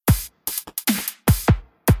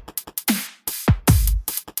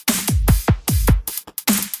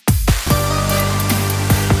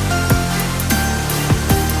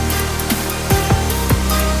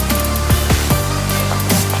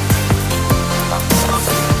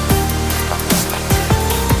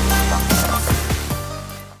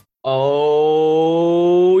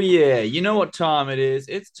what time it is.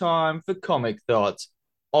 It's time for comic thoughts.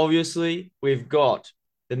 Obviously, we've got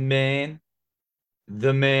the man,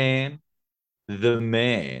 the man, the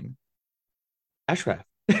man, Ashraf.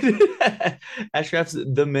 Ashraf's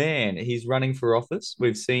the man. He's running for office.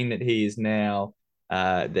 We've seen that he is now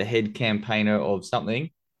the head campaigner of something.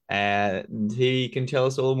 He can tell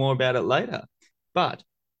us all more about it later. But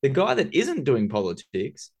the guy that isn't doing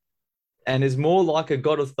politics and is more like a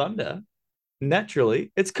god of thunder,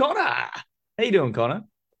 naturally, it's Connor. How you doing, Connor?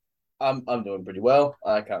 I'm doing pretty well.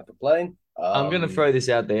 I can't complain. I'm going to throw this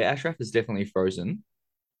out there. Ashraf is definitely frozen.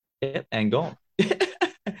 Yep, and gone. And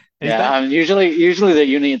he's Yeah, back. I'm usually the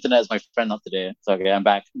uni internet is my friend, not today. It's okay. I'm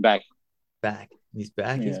back. Back. He's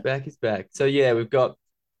back. He's Yeah. back. He's back. So yeah, we've got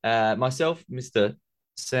myself, Mr.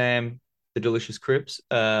 Sam, the Delicious Crips,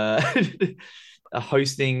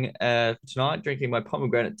 hosting tonight, drinking my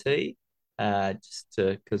pomegranate tea, just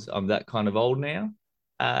because I'm that kind of old now.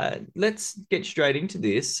 Let's get straight into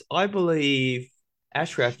this. I believe,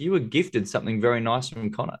 Ashraf, you were gifted something very nice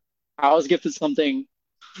from Connor. I was gifted something.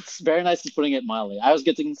 It's very nice is putting it mildly. I was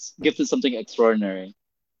getting gifted something extraordinary.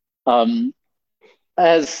 Um,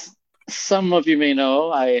 as some of you may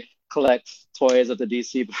know, I collect toys at the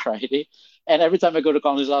DC variety, and every time I go to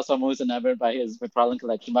Comics House, I'm always enamored by his McFarlane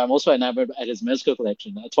collection. But I'm also enamored at his Mezco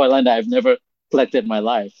collection, a toy line that I've never collected in my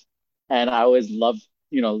life, and I always love,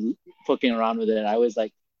 poking around with it. I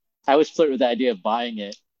always flirt with the idea of buying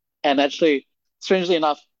it. And actually, strangely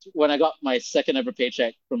enough, when I got my second ever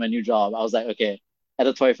paycheck from my new job, I was like, okay, at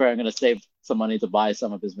the toy fair, I'm gonna save some money to buy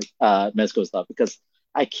some of his Mezco stuff because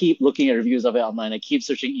I keep looking at reviews of it online. I keep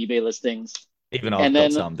searching eBay listings, Even I've and got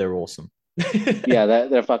then some. They're awesome. yeah,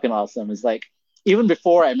 they're fucking awesome. It's like even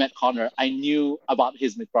before I met Connor, I knew about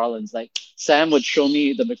his McFarlanes. Like Sam would show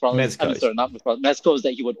me the McFarlanes. I mean, Mezcos. sorry, not McFarlanes, Mezcos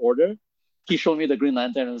that he would order. He showed me the Green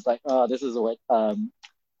Lantern and was like, "Oh, this is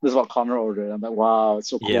what Connor ordered." I'm like, "Wow, it's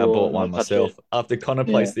so Yeah, I cool." bought And I'll one touch myself. it. After Connor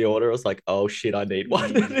Yeah, placed the order, I was like, oh shit, I need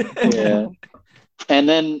one. yeah. And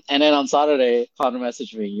then on Saturday, Connor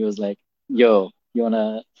messaged me. He was like, "Yo, you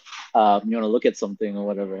wanna look at something or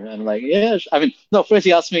whatever?" And I'm like, "Yeah." I mean, no. First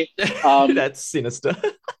he asked me, um, That's sinister.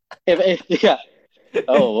 if yeah.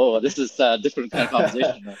 Oh, whoa, this is a different kind of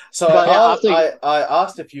conversation now. So But yeah, I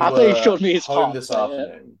asked if you after he were showed me his home cock, this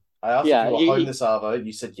afternoon. I asked if yeah, you were home this afternoon.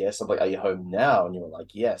 You said yes. I'm like, are you home now? And you were like,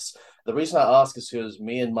 yes. The reason I asked is because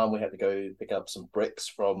me and Mum we had to go pick up some bricks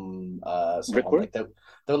from someone brickwork. like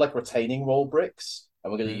they were like retaining wall bricks,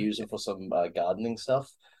 and we're going to Mm. use them for some gardening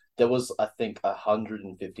stuff. There was, I think,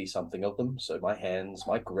 150 something of them. So my hands,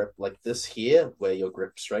 my grip, like this here, where your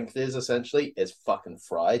grip strength is essentially, is fucking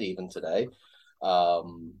fried even today.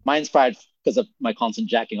 Um, Mine's fried because of my constant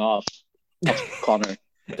jacking off of Connor.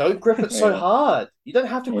 Don't grip it so Yeah, hard. You don't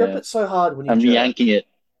have to grip yeah. it so hard when you I'm jerk. yanking it.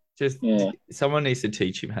 Just Yeah. someone needs to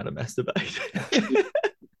teach him how to masturbate.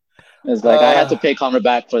 It's like I had to Uh, pay Connor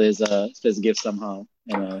back for his gift somehow.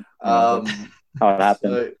 That's um, how it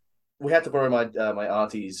happened. so we had to borrow my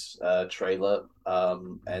auntie's trailer,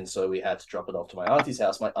 and so we had to drop it off to my auntie's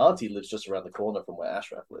house. My auntie lives just around the corner from where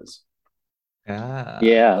Ashraf lives. Ah,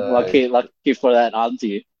 Yeah, So lucky for that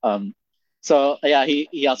auntie. So yeah,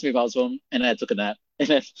 he asked me if I was home, and I took a nap. And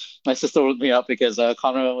then my sister woke me up because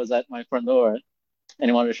Connor was at my front door, and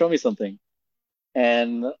he wanted to show me something.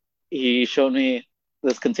 And he showed me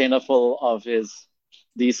this container full of his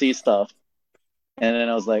DC stuff, and then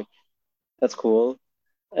I was like, "That's cool."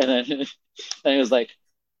 And then and he was like,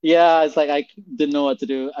 "Yeah, it's like I didn't know what to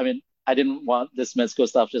do. I mean, I didn't want this Mezco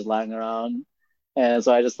stuff just lying around, and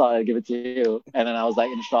so I just thought I'd give it to you." And then I was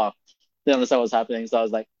like in shock, didn't understand what was happening. So I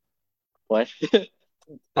was like, "What?"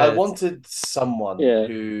 I that's wanted someone Yeah,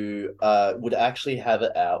 who would actually have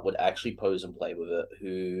it out, would actually pose and play with it,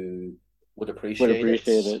 who would would appreciate it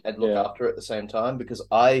appreciate it. and look Yeah. after it at the same time. Because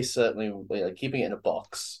I certainly, keeping it in a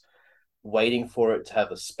box, waiting for it to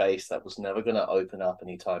have a space that was never going to open up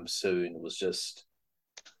anytime soon was just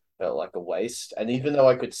felt like a waste. And even though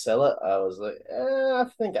I could sell it, I was like, I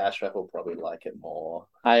think Ashraf will probably like it more.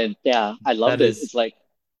 I loved that it. is It's like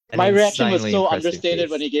an my reaction was insanely so impressive understated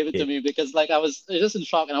when gift. he gave it to Gift. me because like I was just in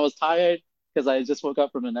shock and I was tired because I just woke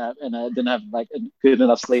up from a nap and I didn't have like a good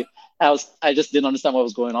enough sleep. I just didn't understand what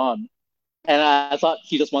was going on. And I thought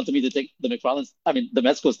he just wanted me to take the the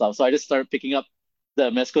Mezco stuff. So I just started picking up the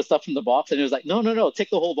Mezco stuff from the box and he was like, no, no, no, take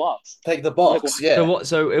the whole box. Take the I'm like, what? box, So yeah. what?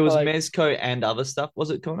 So it was Like Mezco and other stuff, was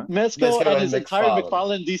it, Connor? Mezco Mezco and and his entire McFarlane.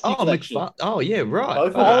 McFarlane DC Oh, collection. McFarlane. Oh, yeah, right. Both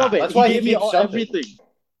of All them. of Ah. it. That's He why he gave me keeps all jumping. everything.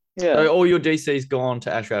 So Yeah. all your DC's gone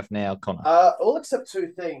to Ashraf now, Connor. All except two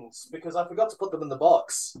things because I forgot to put them in the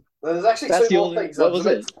box. There's actually That's two the more only things. what was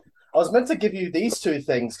it? I was meant to give you these two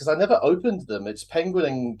things because I never opened them. It's Penguin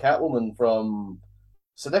and Catwoman from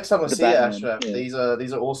So next time I The see you, Batman, Ashraf, yeah.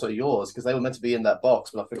 these are also yours because they were meant to be in that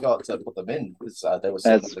box, but I forgot to put them in because they were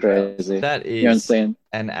sitting on That's the ground. crazy. That You're is insane.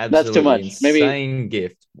 an That's too absolutely much. Maybe insane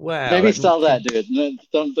gift. Wow, maybe sell that, dude. No,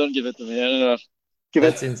 don't give it to me. No. Give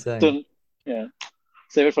it. that's insane. Don't. Yeah.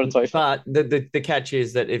 Save it for the toy fair. But the catch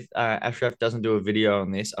is that if Ashraf doesn't do a video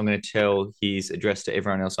on this, I'm going to tell his address to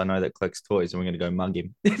everyone else I know that collects toys, and we're going to go mug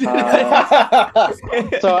him.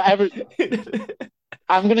 So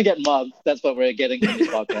I'm gonna get mugged. That's what we're getting from this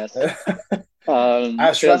podcast.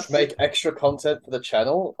 Ashraf, 'Cause make extra content for the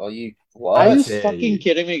channel. Are you are you what? dare fucking you.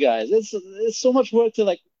 kidding me, guys? It's so much work to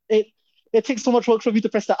like it. It takes so much work for me to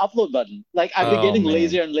press the upload button. Like I've been Oh, getting man.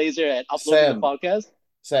 lazier and lazier at uploading the Sam, podcast.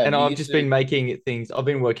 Sam, And you I've used just to been making things. I've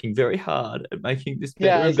been working very hard at making this better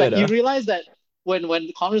Yeah, and it's like you better. realize that when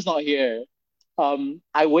Connor's not here,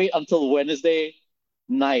 I wait until Wednesday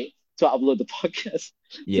night to upload the podcast.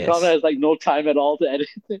 So Connor Yes. has like no time at all to edit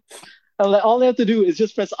it. And like all I have to do is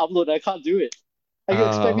just press upload. I can't do it. Like you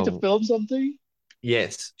expect me to Oh, film something?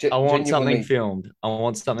 yes. I want something genuinely. filmed. I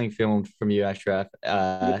want something filmed from you, Ashraf.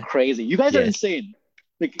 You're crazy. You guys are Yes. insane.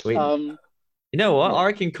 Like We, you know what? Yeah. I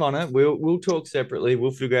reckon Connor, we'll talk separately.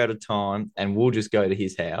 We'll figure out a time and we'll just go to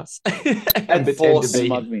his house and And pretend force to be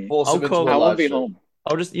mug him. me. Force I'll him into call- a I won't live be show. home.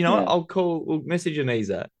 I'll just, you know what? Yeah. We'll message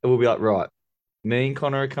Anisa and we'll be like, right, me and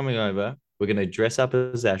Connor are coming over. We're going to dress up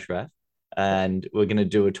as Ashraf and we're going to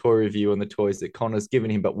do a toy review on the toys that Connor's given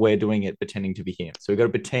him, but we're doing it pretending to be him. So we've got to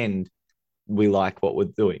pretend we like what we're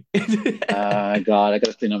doing. God, I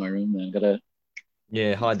gotta clean up my room then. Gotta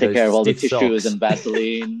Yeah, hide take those care of all the stiff tissues socks. and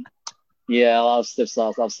Vaseline. Yeah, a lot of stiff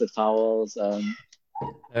socks, a lot of stiff towels. All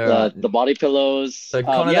right. The body pillows. So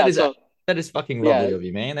Connor, Yeah, that is fucking lovely yeah, of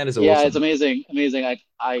you, man. That is yeah, awesome. it's amazing, amazing.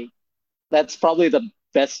 I that's probably the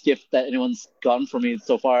best gift that anyone's gotten for me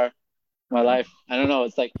so far in my life. I don't know.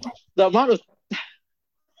 It's like the amount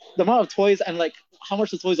of toys and like how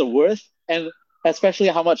much the toys are worth, and especially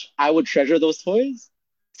how much I would treasure those toys.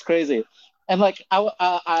 It's crazy. And like so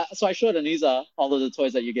I showed Anisa all of the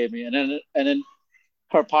toys that you gave me, and then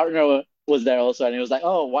her partner was there also, and he was like,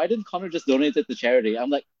 "Oh, why didn't Connor just donate it to charity?" I'm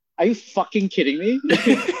like, "Are you fucking kidding me?"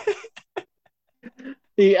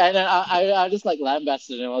 And then I just like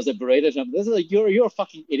lambasted him. I was like berated him. This is like you're a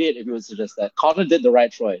fucking idiot if you would suggest that. Connor did the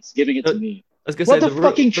right choice, giving it to me. I was gonna What say the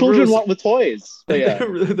fucking children rules, want with toys? But yeah,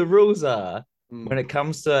 the rules are Mm. when it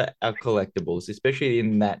comes to our collectibles, especially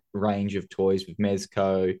in that range of toys with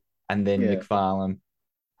Mezco and then Yeah. McFarlane,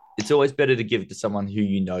 it's always better to give it to someone who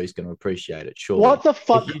you know is going to appreciate it. Surely, what the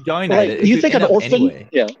fuck? if you donate Like, it, do you could think end an up orphan? anywhere.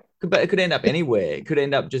 Yeah, But it could end up anywhere. It could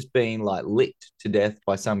end up just being like licked to death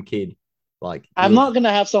by some kid. Like I'm ugh. not gonna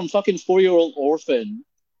have some fucking 4-year-old orphan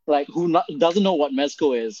like who doesn't know what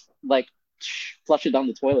mezco is like flush it down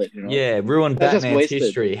the toilet. You know? Yeah, ruin That's just Batman's wasted.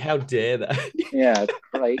 history. How dare they? Yeah,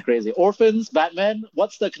 crazy. Orphans, Batman.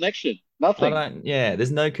 What's the connection? Nothing. There's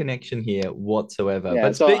no connection here whatsoever. Yeah,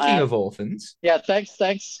 But so speaking of orphans, Yeah,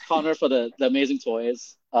 thanks, Connor, for the amazing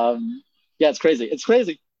toys. Yeah, it's crazy. It's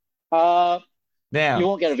crazy. You now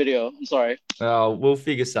won't get a video. I'm sorry. we'll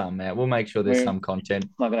figure something out. We'll make sure there's We're- some content.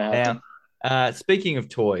 It's not gonna happen. Now, speaking of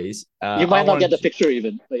toys, You might not get the picture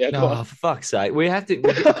even. But yeah, go Oh, on. for fuck's sake.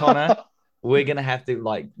 Connor, we're gonna have to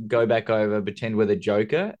like go back over, pretend we're the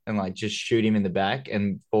Joker, and like just shoot him in the back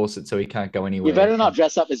and force it so he can't go anywhere. You better not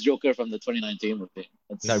dress up as Joker from the 2019 movie.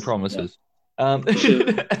 No promises.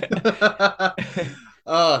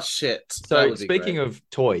 Oh shit. So speaking of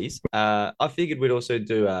toys, I figured we'd also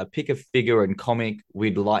do a pick a figure and comic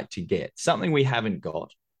we'd like to get. Something we haven't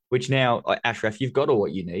got, which now, Ashraf, you've got all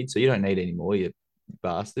what you need, so you don't need any more, you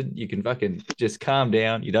bastard. You can fucking just calm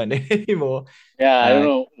down. You don't need any more. Yeah, I don't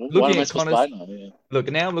know. What looking am I at supposed to buy now? Yeah.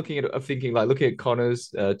 Look, now I'm looking at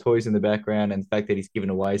Connor's toys in the background and the fact that he's given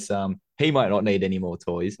away some, he might not need any more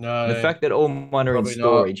toys. No, The fact that all mine are in probably not.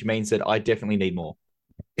 storage means that I definitely need more.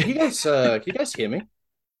 Can you guys hear me?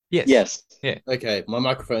 Yes. Yes. Okay, my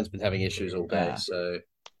microphone's been having issues all day, Ah. so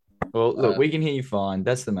Well, look, we can hear you fine.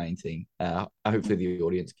 That's the main thing. Hopefully the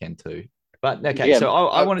audience can too. But okay, Yeah, so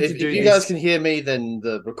I wanted to do if you this. guys can hear me, then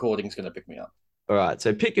the recording's gonna pick me up. All right,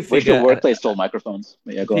 so pick a Wish figure. your workplace stole microphones.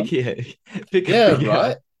 But yeah, go on. Pick a Yeah, figure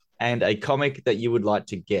right. and a comic that you would like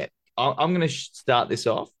to get. I'm going to start this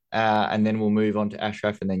off, and then we'll move on to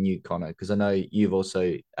Ashraf and then you, Connor, because I know you've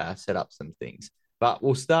also set up some things. But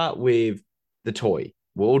we'll start with the toy.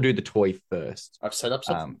 We'll all do the toy first. I've set up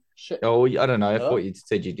something. Shit. Oh, I don't know. I Oh. thought you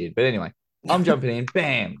said you did. But anyway, I'm jumping in.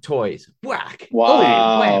 Bam, toys. Whack.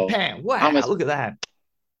 Wow. Wham, pam. Wow. How much- Look at that. I'm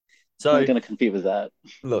So, gonna compete with that.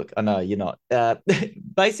 look, I know you're not.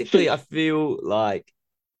 Basically, I feel like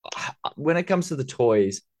when it comes to the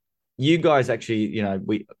toys, you guys actually,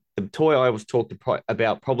 the toy I was talked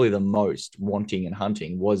about probably the most wanting and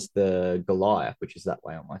hunting was the Goliath, which is that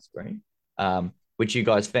way on my screen, which you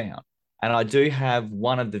guys found. And I do have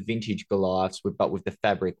one of the vintage Goliaths, but with the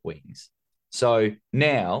fabric wings. So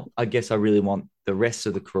now I guess I really want the rest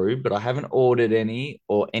of the crew, but I haven't ordered any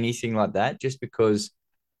or anything like that just because,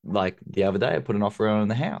 like the other day, I put an offer on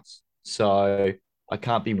the house. So I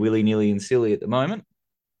can't be willy nilly and silly at the moment.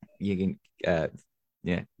 You can,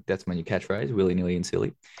 yeah, that's my new catchphrase, willy nilly and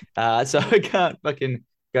silly. So I can't fucking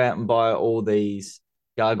go out and buy all these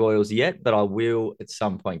gargoyles yet, but I will at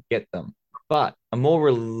some point get them. But a more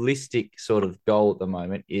realistic sort of goal at the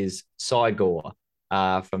moment is Cygor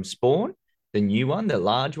from Spawn, the new one, the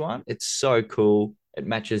large one. It's so cool. It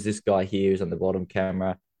matches this guy here who's on the bottom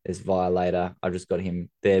camera. There's Violator. I just got him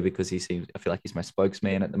there because I feel like he's my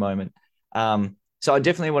spokesman at the moment. So I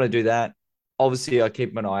definitely want to do that. Obviously, I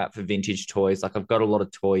keep an eye out for vintage toys. Like I've got a lot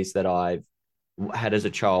of toys that I've had as a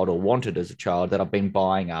child or wanted as a child that I've been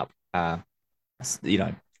buying up, as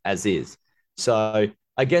is. So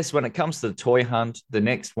I guess when it comes to the toy hunt, the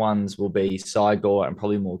next ones will be Cygor and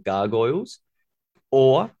probably more gargoyles.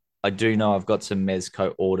 Or I do know I've got some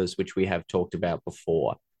Mezco orders, which we have talked about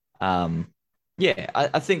before. I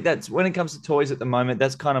think that's when it comes to toys at the moment,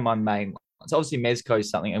 that's kind of my main. It's obviously Mezco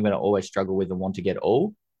is something I'm going to always struggle with and want to get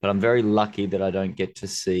all, but I'm very lucky that I don't get to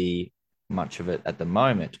see much of it at the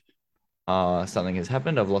moment. Something has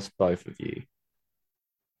happened. I've lost both of you.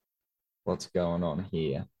 What's going on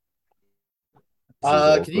here?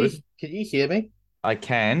 Can you hear me? I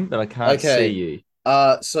can, but I can't see you.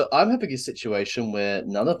 So I'm having a situation where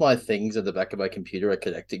none of my things at the back of my computer are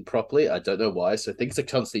connecting properly. I don't know why. So things are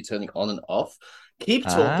constantly turning on and off. Keep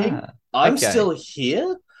talking. I'm still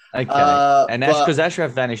here. Okay. And that's because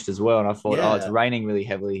Ashraf vanished as well. And I thought, Yeah. it's raining really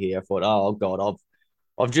heavily here. I thought, oh God,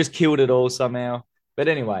 I've just killed it all somehow. But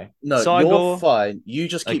anyway, No, Cygor, you're fine. You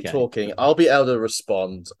just keep talking. I'll be able to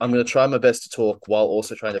respond. I'm going to try my best to talk while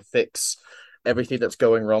also trying to fix everything that's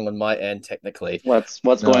going wrong on my end technically. What's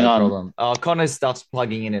going on? Problem. Connor's stuff's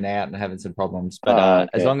plugging in and out and having some problems. But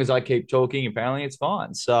as long as I keep talking, apparently it's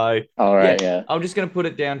fine. So all right, yeah. I'm just going to put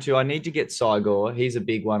it down to I need to get Cygor. He's a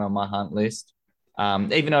big one on my hunt list.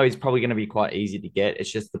 Even though he's probably going to be quite easy to get,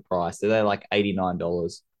 it's just the price. They're like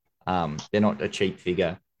 $89. They're not a cheap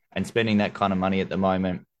figure. And spending that kind of money at the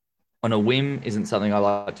moment on a whim isn't something I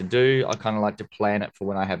like to do. I kind of like to plan it for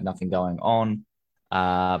when I have nothing going on.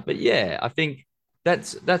 But yeah, I think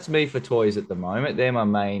that's me for toys at the moment. They're my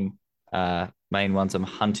main ones I'm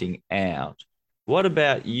hunting out. What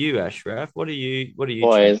about you, Ashraf? What are you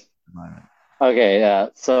Toys at the moment? Okay, yeah.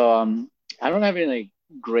 So I don't have any like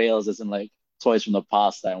grails as in like toys from the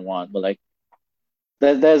past that I want, but like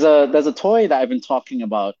there's a toy that I've been talking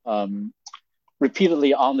about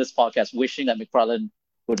repeatedly on this podcast, wishing that McFarlane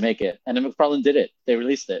would make it. And then McFarlane did it. They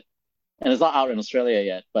released it. And it's not out in Australia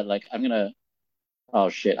yet, but like oh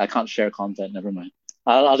shit, I can't share content. Never mind.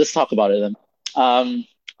 I'll just talk about it then.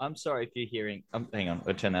 I'm sorry if you're hearing. Hang on,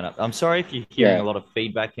 I'll turn that up. I'm sorry if you're hearing a lot of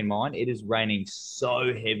feedback in mine. It is raining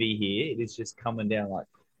so heavy here. It is just coming down like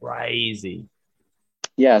crazy.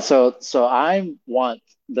 Yeah, so I want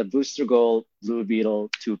the Booster Gold Blue Beetle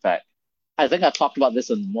 2-pack. I think I've talked about this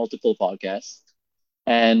in multiple podcasts.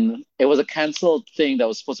 And it was a canceled thing that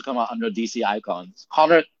was supposed to come out under DC Icons.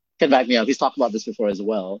 Connor can back me up. He's talked about this before as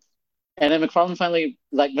well. And then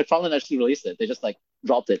McFarlane actually released it. They just like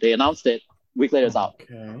dropped it. They announced it. A week later, it's out.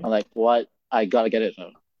 Okay. I'm like, what? I gotta get it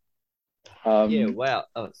now. Wow.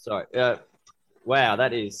 Oh, sorry. Wow,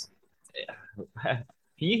 that is.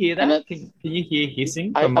 Can you hear that? Can you hear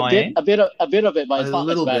hissing from my end? A bit of it, but it's not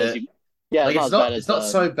as bad as you. Yeah, like it's not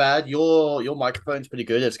so bad. Your microphone's pretty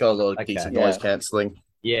good. It's got a lot of decent noise cancelling.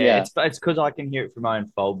 Yeah, it's because I can hear it from my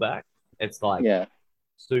own foldback. It's like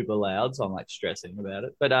super loud, so I'm like stressing about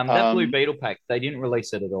it. But that Blue Beetle pack, they didn't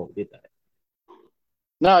release it at all, did they?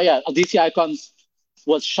 No, yeah, DC Icons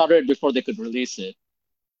was shuttered before they could release it,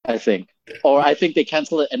 I think. Or I think they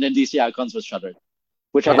canceled it and then DC Icons was shuttered.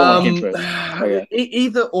 Whichever one came first.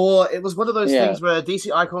 Either or, it was one of those things where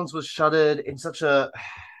DC Icons was shuttered in such a.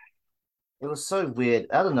 It was so weird.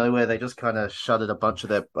 Out of nowhere, they just kind of shuttered a bunch of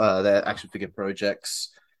their action figure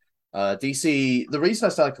projects. DC. The reason I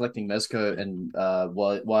started collecting Mezco and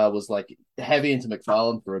why I was like heavy into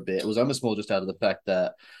McFarlane for a bit, it was almost more just out of the fact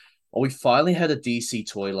that we finally had a DC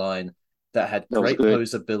toy line that had great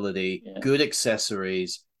posability, good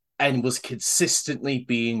accessories, and was consistently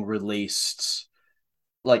being released.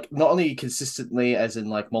 Like not only consistently as in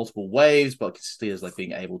like multiple waves, but consistently as like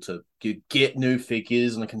being able to get new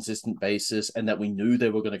figures on a consistent basis, and that we knew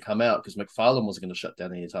they were going to come out because McFarlane wasn't going to shut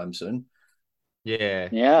down anytime soon.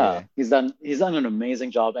 Yeah. He's done an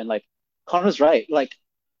amazing job, and like Connor's right. Like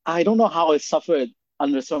I don't know how it suffered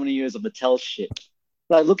under so many years of Mattel shit.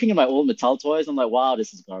 Like looking at my old Mattel toys, I'm like, wow,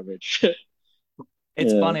 this is garbage.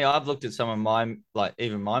 It's Yeah, funny. I've looked at some of my like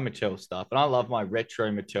even my Mattel stuff, and I love my retro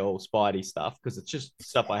Mattel Spidey stuff because it's just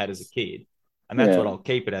stuff I had as a kid, and that's what yeah, I'll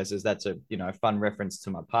keep it as. Is that's a fun reference to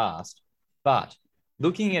my past. But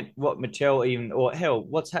looking at what Mattel even or hell,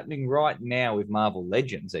 what's happening right now with Marvel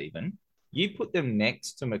Legends, even you put them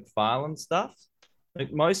next to McFarlane stuff.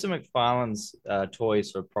 Like most of McFarlane's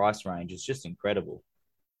toys for price range is just incredible.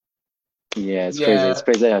 yeah. It's crazy. It's Yeah.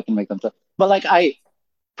 crazy how I can make them. But like, I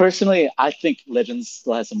personally, I think Legends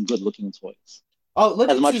still has some good looking toys. Oh, As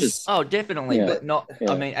Legends much as is Oh, definitely, yeah, but not. I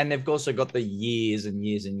yeah, mean, and they've also got the years and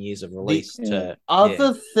years and years of the release yeah. to yeah.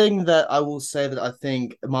 other thing that I will say that I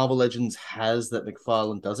think Marvel Legends has that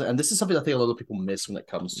McFarlane doesn't, and this is something I think a lot of people miss when it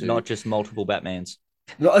comes to. Not just multiple Batmans.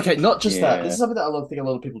 No, okay, not just that. This Yeah. is something that think a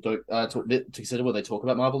lot of people don't consider when they talk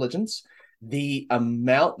about Marvel Legends. The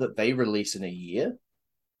amount that they release in a year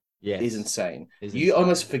is Yes, insane. is You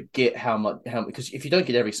almost insane. forget how because if you don't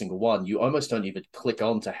get every single one, you almost don't even click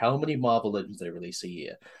on to how many Marvel Legends they release a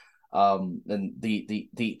year. And the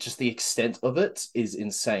just the extent of it is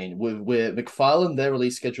insane. Where McFarlane, their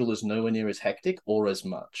release schedule is nowhere near as hectic or as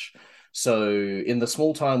much. So in the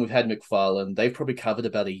small time we've had McFarlane, they've probably covered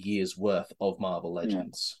about a year's worth of Marvel Yeah.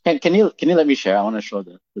 Legends. Can you let me share? I want to show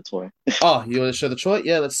the toy. Oh, you want to show the chart?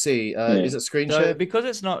 Yeah, let's see. Yeah. Is it screen So share? because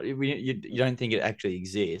it's not, you don't think it actually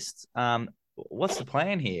exists. What's the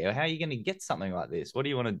plan here? How are you going to get something like this? What do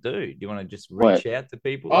you want to do? Do you want to just What? reach out to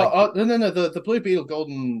people? Oh, Like, no. The Blue Beetle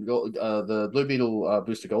the Blue Beetle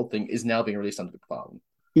Booster Gold thing is now being released under McFarlane. oh,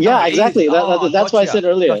 Yeah, it is. exactly. Oh, That's what I gotcha, said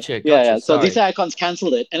earlier. gotcha, Yeah, gotcha. yeah. So Sorry. DC Icons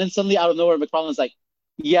canceled it, and then suddenly out of nowhere, McFarlane's like,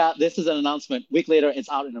 "Yeah, this is an announcement." Week later, it's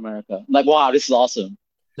out in America. I'm like, wow, this is awesome.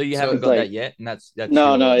 So you haven't So It's got like, that yet, and that's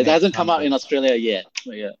no, no, your it next hasn't come out in hunger. Australia yet.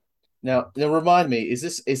 But yeah, now remind me, is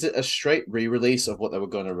it a straight re-release of what they were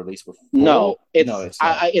going to release before? no, No, it's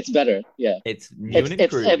not. it's better. Yeah, It's new and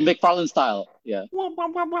it's a improved. McFarlane style. Yeah.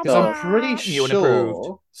 Because I'm So pretty New and improved.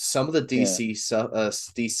 sure some of the yeah,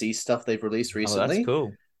 DC stuff they've released Oh, that's recently,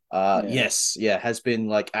 cool. yeah. yes, yeah, has been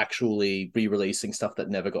like actually re-releasing stuff that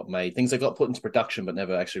never got made, things that got put into production but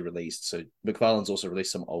never actually released. So McFarlane's also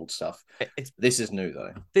released some old stuff. It's This is new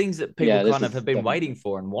though. things that people Yeah, this kind of is have been definitely. waiting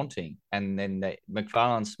for and wanting. And then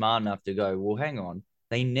McFarlane's smart enough to go, well, hang on,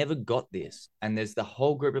 they never got this. And there's the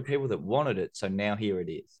whole group of people that wanted it. So now here it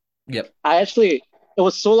is. Yep. It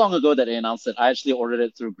was so long ago that they announced it. I actually ordered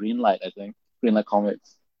it through Greenlight, I think. Greenlight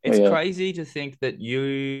Comics. But It's yeah. crazy to think that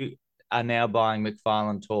you are now buying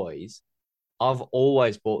McFarlane toys. I've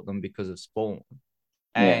always bought them because of Spawn.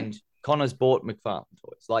 Yeah. And Connor's bought McFarlane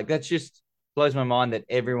toys. Like that's just blows my mind that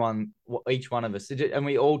everyone, each one of us, and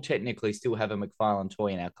we all technically still have a McFarlane toy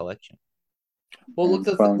in our collection. Well, look,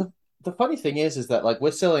 McFarlane. the funny thing is that like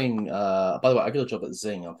we're selling. By the way, I got a job at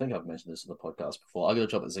Zing. I think I've mentioned this in the podcast before. I got a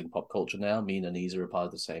job at Zing Pop Culture now. Me and Anisa are part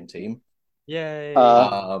of the same team. Yay.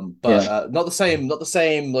 But Yeah. not the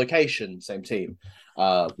same location, same team.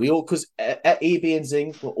 We all because at EB and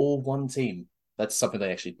Zing we're all one team. That's something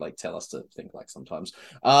they actually like tell us to think like sometimes.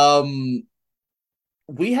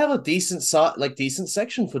 We have a decent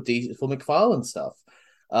section for McFarlane stuff.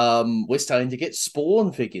 We're starting to get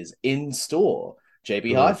Spawn figures in store. JB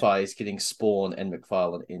Good. Hi-Fi is getting Spawn and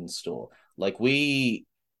McFarlane in store. Like we're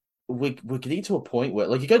getting to a point where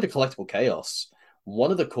like you go to Collectible Chaos,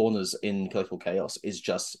 one of the corners in Collectible Chaos is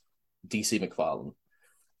just DC McFarlane.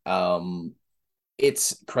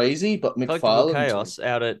 It's crazy, but Collectible McFarlane Chaos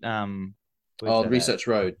out at where's on that at? Research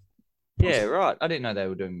Road. Yeah, right. I didn't know they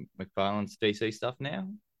were doing McFarlane's DC stuff now.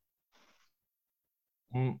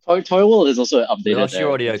 Mm. Toy World has also We updated lost your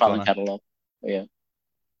their audio, McFarlane Connor. catalog. But yeah.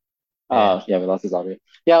 Yeah. Yeah, we lost his audio.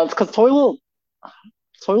 Yeah, it's because Toy World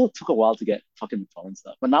took a while to get fucking McFarlane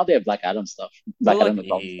stuff, but now they have Black Adam stuff, Black Well, Adam like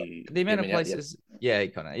McFarlane stuff. the amount of Yeah, places, yeah,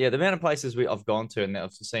 Connor, yeah, the amount of places I've gone to and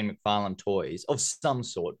I've seen McFarlane toys of some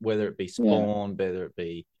sort, whether it be Yeah, Spawn, whether it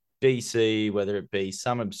be DC, whether it be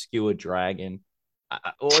some obscure dragon,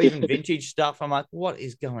 or even vintage stuff. I'm like, what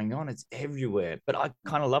is going on? It's everywhere. But I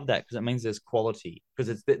kind of love that because it means there's quality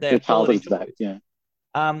because they're the quality childhood's back. toys. Yeah.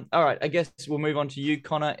 All right. I guess we'll move on to you,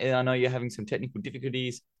 Connor. I know you're having some technical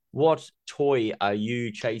difficulties. What toy are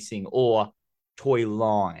you chasing or toy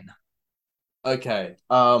line? Okay.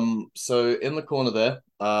 So in the corner there,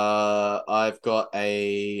 I've got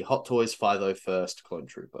a Hot Toys 501st Clone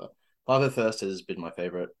Trooper. 501st has been my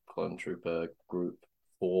favorite Clone Trooper group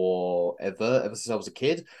forever, ever since I was a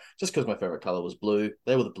kid. Just because my favorite color was blue.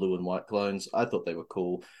 They were the blue and white clones. I thought they were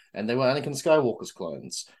cool, and they were Anakin Skywalker's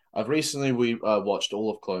clones. I've recently watched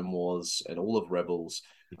all of Clone Wars and all of Rebels.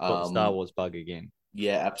 You've caught the Star Wars bug again.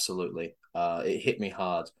 Yeah, absolutely. It hit me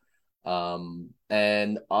hard.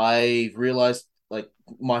 And I realized like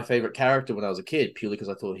my favorite character when I was a kid, purely because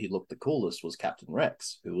I thought he looked the coolest, was Captain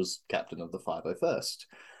Rex, who was captain of the 501st.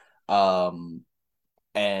 Um,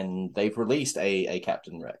 and they've released a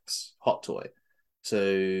Captain Rex hot toy.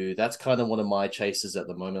 So that's kind of one of my chases at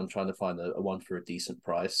the moment. I'm trying to find a one for a decent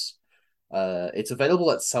price. It's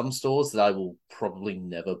available at some stores that I will probably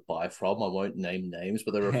never buy from. I won't name names,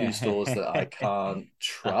 but there are a few stores that I can't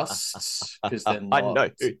trust because they're I not. know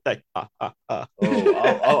who they are.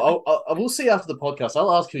 Oh, I will see after the podcast.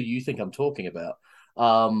 I'll ask who you think I'm talking about.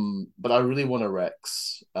 But I really want a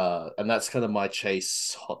Rex, and that's kind of my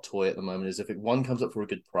chase hot toy at the moment. Is if one comes up for a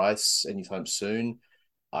good price anytime soon,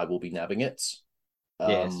 I will be nabbing it.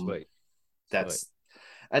 Yeah, Um, sweet. that's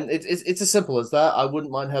and it's as simple as that. I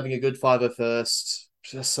wouldn't mind having a good 501st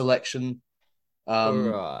selection. All Um,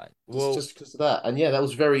 right. just Well, just because of that, and yeah, that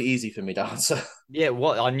was very easy for me to answer. yeah,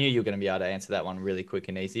 what I knew you were going to be able to answer that one really quick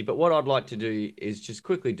and easy. But what I'd like to do is just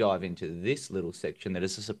quickly dive into this little section that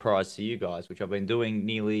is a surprise to you guys, which I've been doing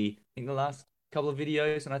nearly in the last couple of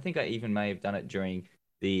videos, and I think I even may have done it during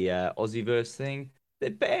the Aussieverse thing.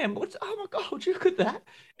 That bam! What's oh my god! Look at that!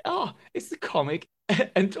 Oh, it's the comic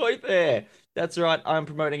and toy fair. That's right. I'm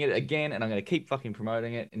promoting it again, and I'm going to keep fucking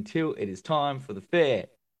promoting it until it is time for the fair.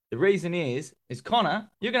 The reason is Connor,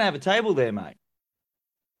 you're going to have a table there, mate.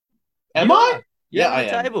 Am You I? are. You're Yeah, I having a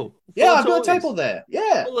am. table Yeah, full of I've got a toys. table there.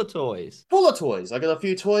 Yeah, Full of toys. full of toys. I got a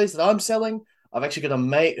few toys that I'm selling. I've actually got a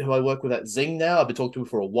mate who I work with at Zing now. I've been talking to him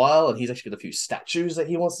for a while, and he's actually got a few statues that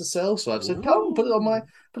he wants to sell. So I've said, "Come, Ooh. put it on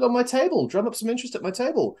my table. Drum up some interest at my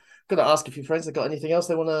table." Gonna ask a few friends that got anything else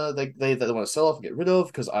they want to sell off and get rid of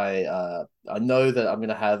because I know that I'm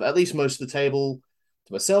gonna have at least most of the table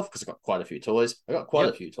to myself because I got quite a few toys. I got quite a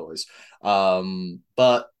Yep. few toys.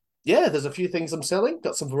 But yeah, there's a few things I'm selling.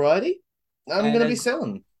 Got some variety. I'm And gonna be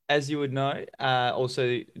selling. as you would know,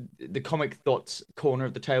 also the Comic Thoughts corner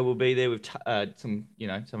of the table will be there with some,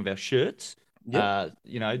 some of our shirts. Yep.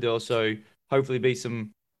 There'll also hopefully be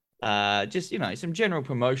some, just some general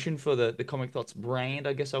promotion for the Comic Thoughts brand,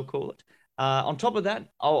 I guess I'll call it. On top of that,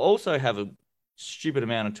 I'll also have a stupid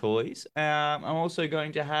amount of toys. I'm also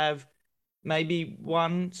going to have maybe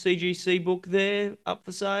one CGC book there up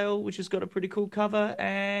for sale, which has got a pretty cool cover,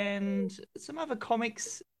 and some other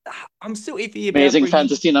comics. I'm still iffy about Amazing bringing.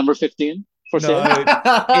 Fantasy number 15 for sale. No,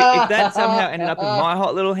 if that somehow ended up in my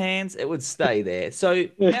hot little hands, it would stay there. So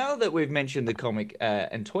now that we've mentioned the comic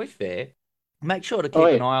and toy fair, make sure to Oh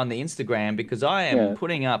keep an wait, eye on the Instagram because I am yeah.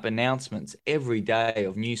 putting up announcements every day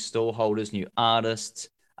of new store holders, new artists,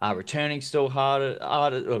 returning store holders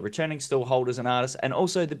and artists. And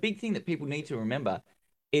also the big thing that people need to remember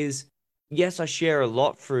is, yes, I share a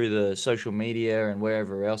lot through the social media and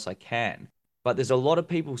wherever else I can, but there's a lot of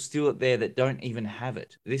people still out there that don't even have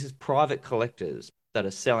it. This is private collectors that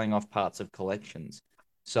are selling off parts of collections.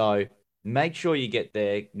 So make sure you get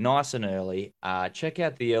there nice and early. Check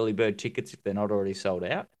out the early bird tickets if they're not already sold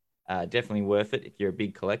out. Definitely worth it if you're a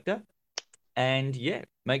big collector. And yeah,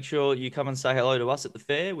 make sure you come and say hello to us at the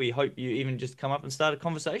fair. We hope you even just come up and start a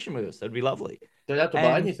conversation with us. That'd be lovely. Don't have to buy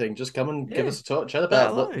And anything. Just come and give yeah, us a talk, chat say about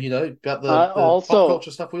hello. about the pop Also,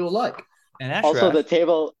 culture stuff we all like. And also Ashraf, the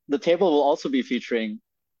table will also be featuring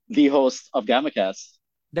the host of GammaCast,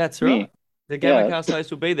 that's right. me. The Yeah, GammaCast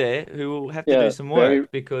host will be there who will have to do yeah. some Very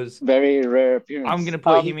work because very rare I'm going appearance. to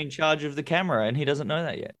put him in charge of the camera and he doesn't know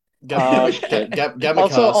that yet.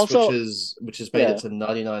 Gamacast, Also, which has made it yeah, to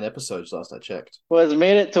 99 episodes last I checked. who has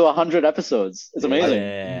made it to 100 episodes. It's I amazing.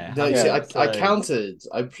 Yeah, no, you 100 see, Yeah. I episodes. counted.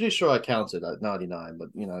 I'm pretty sure I counted at 99, but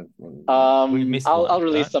We missed one, I'll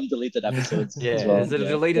release right? some deleted episodes as Yeah, well. there's a Yeah.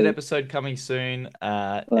 deleted episode coming soon.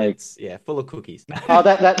 Like, It's full of cookies. oh,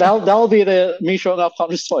 that'll be the me showing off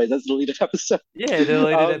Connor's toys. That's the deleted episode. Yeah,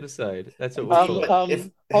 deleted Um, episode. That's what we'll call it. if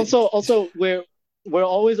also, we're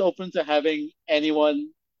always open to having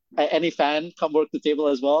any fan come work the table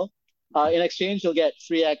as well. In exchange, you'll get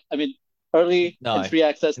early and No, free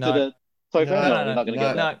access to no, the toy fair. no, No, no, you're no, not gonna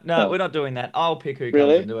get no, that. no. No, We're not doing that. I'll pick who comes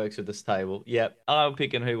really? and works at this table. Yep, I'll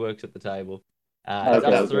pick and who works at the table. It's Okay,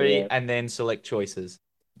 us okay, three, yeah. and then select choices.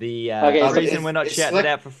 The Okay, so reason we're not it's shouting it select.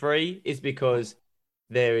 out for free is because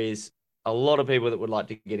there is a lot of people that would like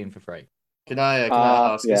to get in for free. Can I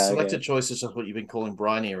ask? Is yeah, okay. selected choices just what you've been calling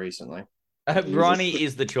Briny recently? Bronny Jesus.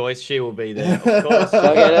 is the choice. She will be there, of course.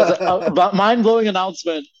 Okay, that's a mind-blowing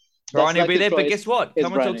announcement. Bryony will be Selected there, but choice guess what? is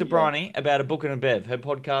Come and talk to Bryony, yeah. Bryony about a book and a bev. Her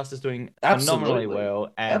podcast is doing phenomenally Absolutely.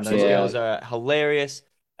 well, and those Absolutely. girls are hilarious.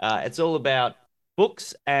 It's all about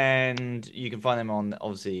books, and you can find them on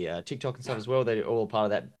obviously TikTok and stuff as well. They're all part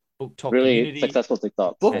of that book talk Really community. successful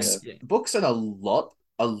TikTok. Books, Yeah. books, and a lot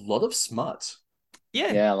of smut.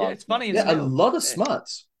 Yeah, Yeah, a lot. it's funny as Yeah, a hell. lot of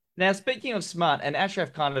smarts. Now, speaking of smart, and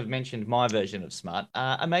Ashraf kind of mentioned my version of smart,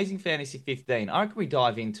 Amazing Fantasy 15. I reckon we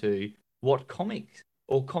dive into what comics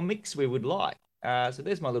or comics we would like. So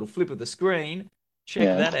there's my little flip of the screen. Check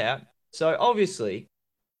Yeah. that out. So obviously,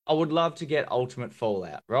 I would love to get Ultimate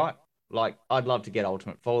Fallout, right? Like, I'd love to get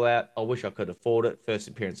Ultimate Fallout. I wish I could afford it. First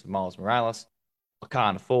appearance of Miles Morales. I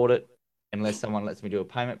can't afford it unless someone lets me do a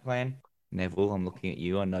payment plan. Neville, I'm looking at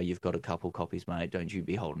you. I know you've got a couple copies, mate. Don't you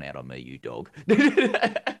be holding out on me, you dog.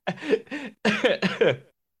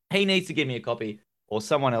 He needs to give me a copy, or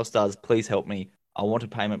someone else does. Please help me. I want a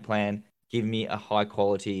payment plan. Give me a high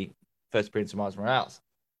quality first appearance of Miles Morales.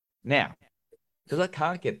 Now, because I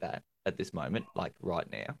can't get that at this moment, like right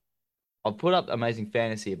now, I'll put up Amazing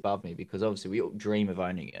Fantasy above me because obviously we all dream of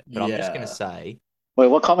owning it. But I'm just going to Yeah. say, Wait,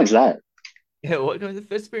 what comic's that? yeah, what the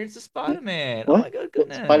first appearance of Spider-Man? Oh What? my God, Spider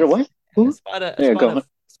goodness. what? Yeah, Who? spider, a There you spider, go.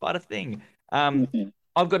 spider thing. Mhm.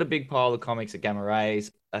 I've got a big pile of comics at Gamma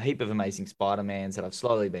Rays, a heap of amazing Spider-Mans that I've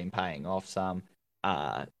slowly been paying off some,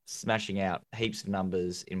 smashing out heaps of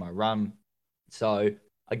numbers in my run. So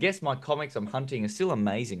I guess my comics I'm hunting are still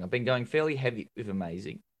amazing. I've been going fairly heavy with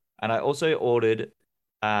amazing. And I also ordered,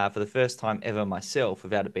 for the first time ever myself,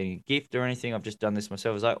 without it being a gift or anything, I've just done this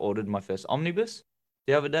myself, as I ordered my first omnibus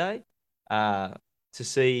the other day, to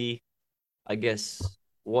see, I guess,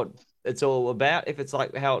 what it's all about, if it's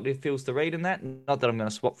like how it feels to read in that. Not that I'm going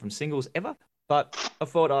to swap from singles ever, but I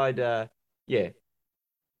thought I'd, yeah,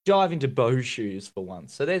 dive into Bo's shoes for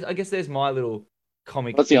once. So I guess there's my little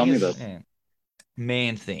comic What's the thing as omnibus?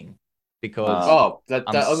 man thing, because Oh, that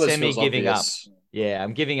I'm almost semi feels giving up. obvious. Yeah,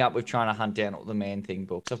 I'm giving up with trying to hunt down all the man thing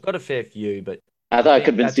books. I've got a fair few, but I I thought I think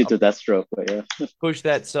convinced that's you to Deathstroke, but yeah. push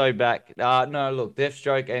that so back. No, look,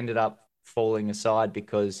 Deathstroke ended up falling aside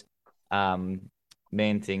because um,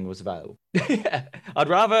 Man Thing was available. I'd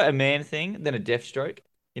rather a Man Thing than a Deathstroke.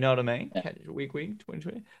 You know what I mean? Yeah. Wig wig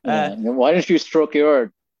 2020. Yeah. Why don't you stroke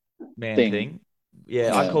your Man thing? Thing.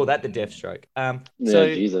 Yeah, I Yeah. call that the Deathstroke. Yeah,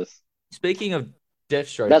 So Jesus. speaking of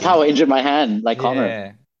That's how I Deathstroking, injured my hand, like Connor.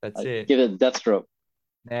 yeah, that's I it. give it Deathstroke.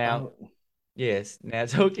 Now, Oh, yes, now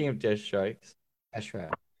talking of Deathstrokes,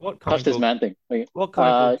 Ashraf, what Touch comic this book? man thing. Okay. What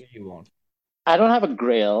comic book do you want? I don't have a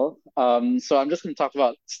grail, so I'm just going to talk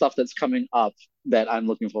about stuff that's coming up that I'm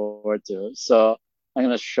looking forward to. So I'm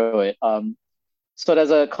going to show it. So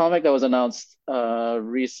there's a comic that was announced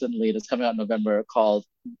recently that's coming out in November called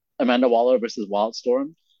Amanda Waller versus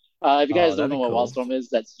Wildstorm. If you guys Oh, don't that'd know be what cool. Wildstorm is,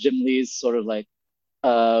 that's Jim Lee's sort of like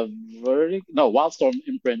Wildstorm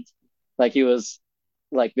imprint. Like he was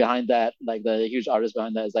like behind that, like the huge artist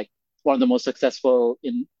behind that is like one of the most successful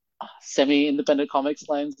in semi-independent comics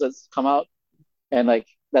lines that's come out. And like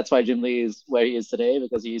that's why Jim Lee is where he is today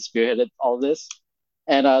because he spearheaded all of this.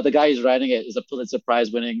 And the guy who's writing it is a Pulitzer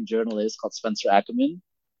Prize winning journalist called Spencer Ackerman.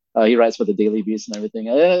 He writes for the Daily Beast and everything.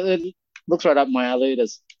 It looks right up my alley.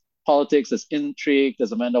 There's politics, there's intrigue,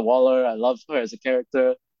 there's Amanda Waller. I love her as a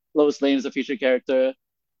character. Lois Lane is a featured character.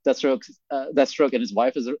 Deathstroke and his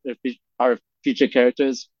wife are featured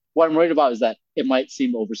characters. What I'm worried about is that it might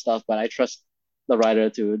seem overstuffed, but I trust the writer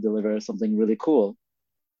to deliver something really cool.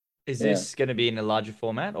 Is Yeah. this going to be in a larger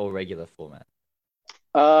format or regular format?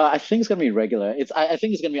 I think it's gonna be regular. I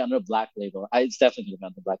think it's gonna be under Black Label. It's definitely gonna be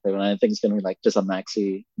under Black Label, and I think it's gonna be like just a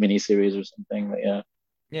maxi mini series or something. But yeah,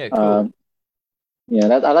 Yeah, cool. yeah.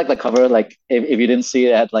 I like the cover. Like if you didn't see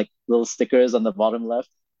it, it had like little stickers on the bottom left.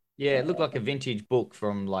 Yeah, it looked like a vintage book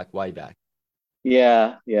from like way back.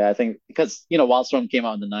 Yeah, yeah. I think because Wildstorm came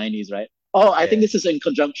out in the '90s, right? Oh, I think Yeah. this is in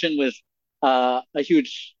conjunction with a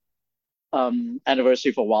huge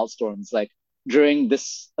anniversary for Wildstorms. Like during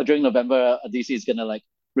November, DC is gonna like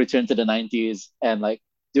return to the '90s and like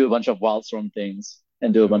do a bunch of Wildstorm things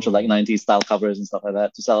and do a bunch of like Ooh. '90s style covers and stuff like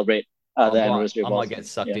that to celebrate the anniversary of I might get Wildstorm.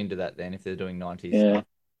 sucked Yeah, into that then if they're doing 90s yeah. stuff.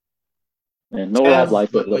 Yeah. No Rob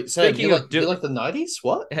Liefeld though. wait, Sam, Speaking of you like the 90s?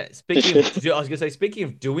 What? I was gonna say, speaking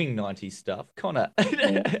of doing 90s stuff, Connor,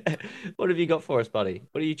 Yeah. what have you got for us, buddy?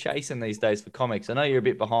 What are you chasing these days for comics? I know you're a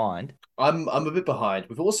bit behind. I'm a bit behind.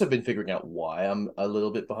 We've also been figuring out why I'm a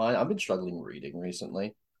little bit behind. I've been struggling reading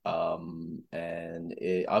recently. I've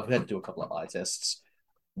had to do a couple of eye tests.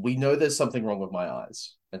 We know there's something wrong with my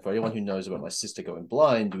eyes. And for anyone who knows about my sister going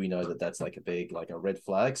blind, we know that that's like a big, like a red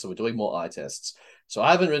flag. So we're doing more eye tests. So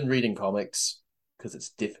I haven't been reading comics because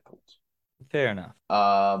it's difficult. Fair enough.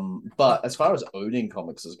 But as far as owning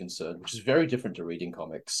comics is concerned, which is very different to reading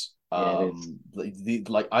comics, Yeah, it is.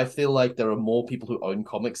 like I feel like there are more people who own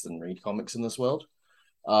comics than read comics in this world.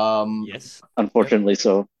 Yes. Yep. Unfortunately,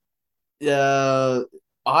 so. Yeah,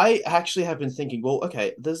 I actually have been thinking, well,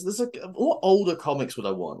 okay, what older comics would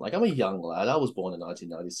I want? Like, I'm a young lad. I was born in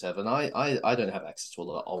 1997. I don't have access to a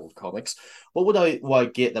lot of old comics. What would I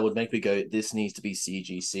get that would make me go, this needs to be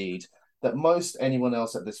CGC'd that most anyone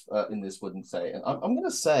else at this in this wouldn't say? And I'm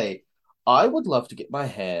gonna say, I would love to get my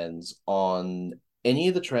hands on any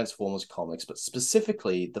of the Transformers comics, but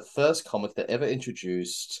specifically the first comic that ever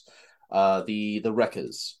introduced the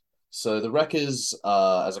Wreckers. So the Wreckers,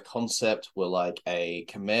 as a concept, were like a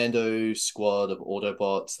commando squad of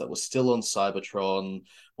Autobots that were still on Cybertron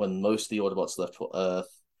when most of the Autobots left for Earth.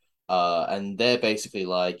 And they're basically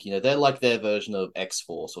like, they're like their version of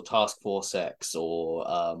X-Force or Task Force X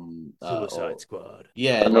Suicide Squad.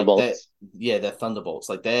 Yeah, Thunderbolts. they're Thunderbolts.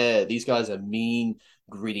 Like these guys are mean,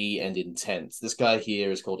 gritty, and intense. This guy here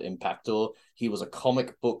is called Impactor. He was a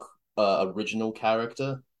comic book original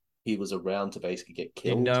character. He was around to basically get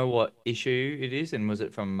You killed. know what issue it is, and was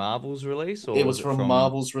it from Marvel's release or It was was it from from?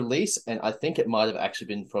 Marvel's release, and I think it might have actually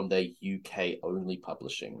been from their UK only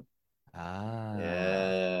publishing. Ah,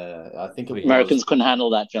 Yeah, I think it Weird. Americans was. couldn't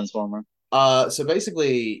handle that Transformer. So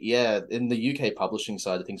basically, yeah, in the UK publishing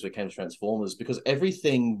side of things, when it came to Transformers, because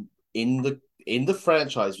everything in the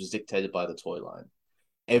franchise was dictated by the toy line.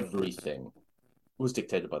 Everything was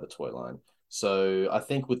dictated by the toy line. So I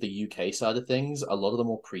think with the UK side of things, a lot of the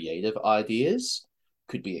more creative ideas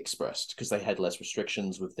could be expressed because they had less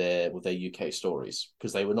restrictions with their UK stories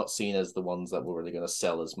because they were not seen as the ones that were really going to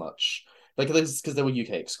sell as much. Like because they were UK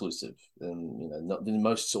exclusive, and not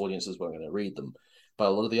most audiences weren't going to read them. But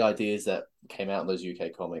a lot of the ideas that came out in those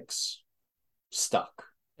UK comics stuck.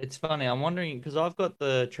 it's funny. I'm wondering because I've got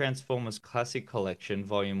the Transformers Classic Collection,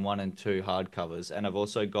 Volume 1 and 2 hardcovers, and I've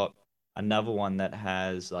also got another one that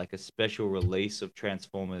has like a special release of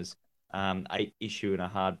Transformers 8 issue in a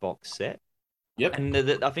hard box set. Yep. And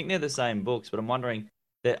I think they're the same books, but I'm wondering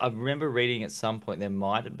that I remember reading at some point there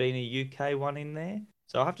might have been a UK one in there.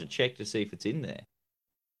 So I'll have to check to see if it's in there.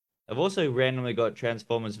 I've also randomly got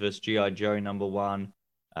Transformers vs. G.I. Joe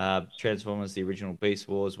 #1, Transformers The Original Beast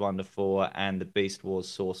Wars 1 to 4, and the Beast Wars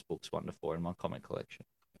source books 1 to 4 in my comic collection.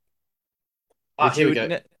 Which Here you we go.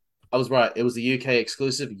 would I was right. It was the UK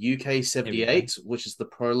exclusive, UK Here we go. 78, which is the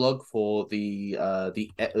prologue for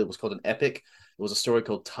it was called an epic. It was a story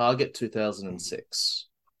called Target 2006,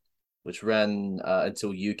 which ran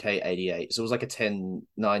until UK 88. So it was like a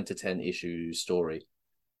 9 to 10 issue story.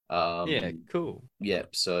 Yeah, cool. Yeah,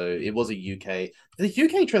 so it was a UK. The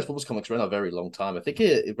UK Transformers comics ran a very long time. I think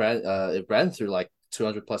it ran through like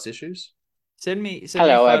 200 plus issues. Send me a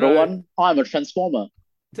Hello, photo. everyone. I'm a Transformer.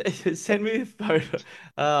 Send me a photo.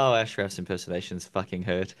 Oh, Ashraf's impersonations fucking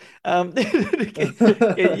hurt. Can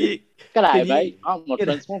you, G'day, mate. I'm a G'day.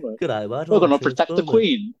 Transformer. G'day, mate. We're I'm a gonna protect the Transformer.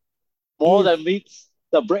 Queen more Yes. than meets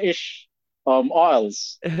the British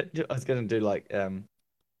Isles. I was gonna do like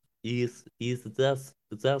yes, it's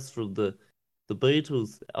us from the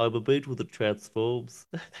Beatles. I'm a Beatle that transforms.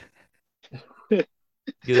 Get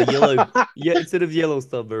a yellow, yeah, instead of yellow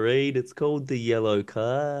submarine, it's called the yellow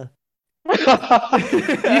car.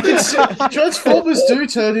 Transformers do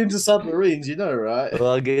turn into submarines, right?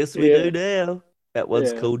 Well, I guess we Yeah. do now. That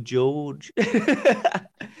one's Yeah. called George.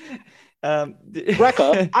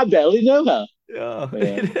 Wrecker, I barely know her. Oh.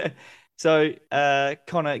 Yeah. So,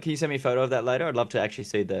 Connor, can you send me a photo of that later? I'd love to actually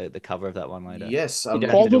see the cover of that one later. Yes, You I'm The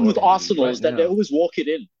don't have to do problem with it Arsenal right is that they now. always walk it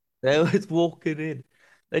in. They always walking in.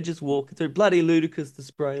 They just walk through. Bloody ludicrous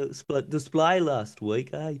display last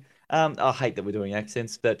week, eh? I hate that we're doing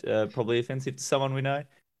accents, but probably offensive to someone we know.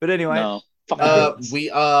 But anyway, No. Fuck we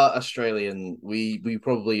are Australian. We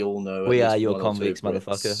probably all know. we at are least your one or two convicts,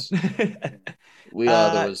 Brits. motherfucker. We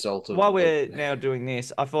are the result of. While we're now doing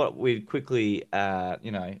this, I thought we'd quickly,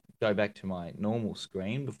 go back to my normal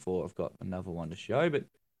screen before I've got another one to show. But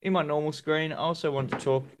in my normal screen, I also wanted to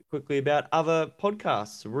talk quickly about other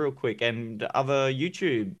podcasts, real quick, and other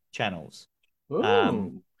YouTube channels.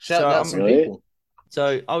 Ooh, shout so out I'm some really- people.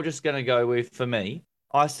 So I'm just going to go with, for me,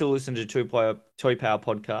 I still listen to Toy Power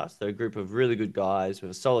Podcast. They're a group of really good guys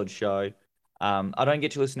with a solid show. I don't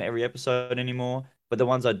get to listen to every episode anymore, but the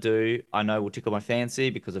ones I do, I know will tickle my fancy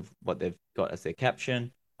because of what they've got as their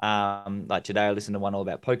caption. Like today, I listened to one all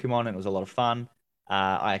about Pokemon, and it was a lot of fun.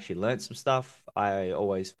 I actually learned some stuff. I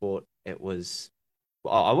always thought it was.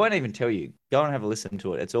 Well, I won't even tell you. Go and have a listen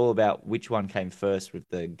to it. It's all about which one came first with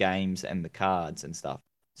the games and the cards and stuff.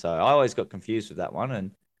 So I always got confused with that one,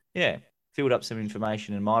 and yeah, filled up some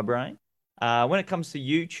information in my brain. When it comes to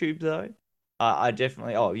YouTube, though, I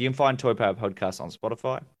definitely. Oh, you can find Toy Power Podcast on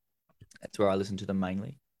Spotify. That's where I listen to them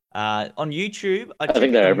mainly. On YouTube, I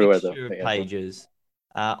think they're check everywhere, a though. mixture of Yeah. pages.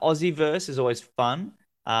 Aussieverse is always fun.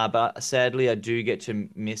 But sadly, I do get to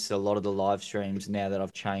miss a lot of the live streams now that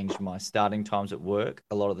I've changed my starting times at work.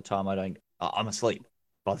 A lot of the time, I'm asleep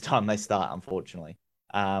by the time they start, unfortunately.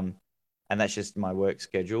 Um, and that's just my work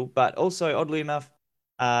schedule. But also, oddly enough,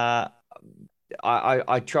 uh,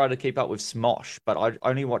 I try to keep up with Smosh, but I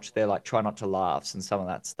only watch their like try not to laughs and some of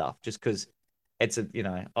that stuff, just because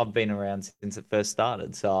I've been around since it first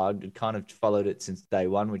started, so I kind of followed it since day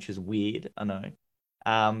one, which is weird, I know.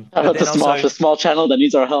 Shout But out to then Smosh, also a small channel that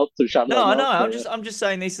needs our help to shout no, them I out. know. I'm So, just I'm just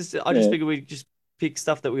saying this is I just yeah. figure we just pick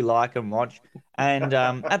stuff that we like and watch. And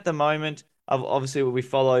at the moment, obviously we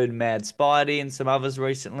followed Mad Spidey and some others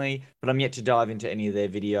recently, but I'm yet to dive into any of their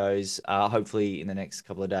videos. Hopefully in the next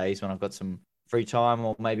couple of days when I've got some free time,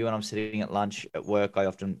 or maybe when I'm sitting at lunch at work, I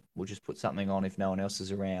often will just put something on if no one else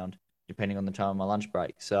is around, depending on the time of my lunch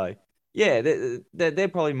break. So yeah, they're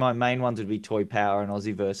probably my main ones would be Toy Power and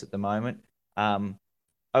Aussieverse at the moment.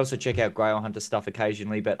 I also check out Grail Hunter stuff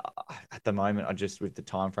occasionally, but at the moment, I just with the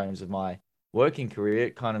time frames of my working career,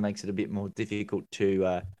 it kind of makes it a bit more difficult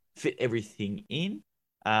to fit everything in.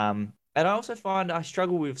 And I also find I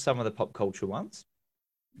struggle with some of the pop culture ones,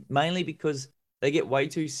 mainly because they get way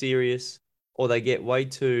too serious or they get way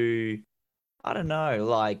too, I don't know,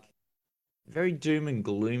 like very doom and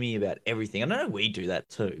gloomy about everything. I know we do that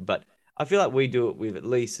too, but I feel like we do it with at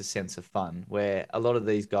least a sense of fun, where a lot of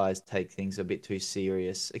these guys take things a bit too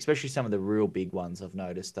serious, especially some of the real big ones I've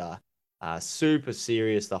noticed are super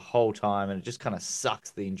serious the whole time, and it just kind of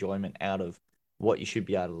sucks the enjoyment out of what you should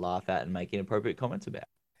be able to laugh at and make inappropriate comments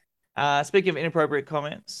about. Speaking of inappropriate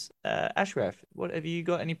comments, Ashraf, what have you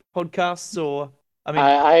got any podcasts or I mean,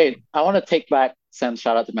 I want to take back Sam's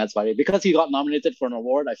shout out to Matt Spidey because he got nominated for an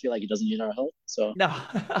award. I feel like he doesn't need our help. So no,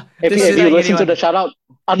 if I'm This you, not if you is saying listen to the anyone. shout out,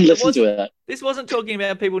 It unlisten to wasn't. it. This wasn't talking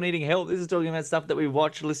about people needing help. This is talking about stuff that we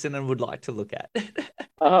watch, listen, and would like to look at.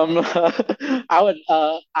 I've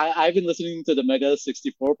been listening to the Mega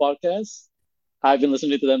 64 podcast. I've been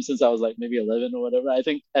listening to them since I was like maybe 11 or whatever. I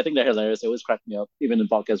think they're hilarious. They always crack me up, even in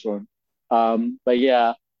podcast form. But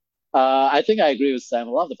yeah, I think I agree with Sam.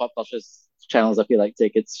 A lot of the pop culture channels I feel like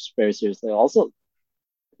take it very seriously. Also,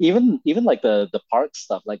 even like the park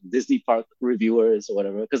stuff, like Disney park reviewers or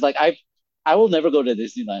whatever. Because like I will never go to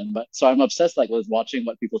Disneyland, but so I'm obsessed like with watching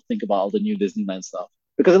what people think about all the new Disneyland stuff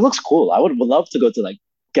because it looks cool. I would love to go to like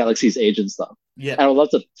Galaxy's Edge and stuff, Yeah. and I would love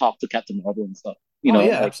to talk to Captain Marvel and stuff. Oh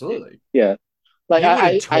yeah, Like absolutely. yeah, like You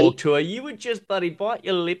wouldn't talk to her. You would just bloody bite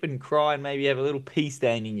your lip and cry and maybe have a little pee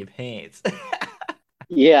stain in your pants.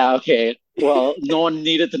 yeah, okay. Well, no one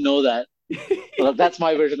needed to know that. Well, that's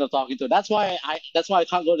my version of talking to her. That's why I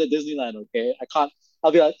can't go to Disneyland. Okay, I can't.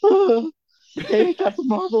 I'll be like, oh, hey, Captain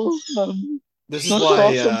Marvel. This is Want to show why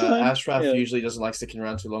off sometime? Ashraf Yeah, usually doesn't like sticking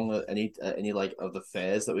around too long at any like of the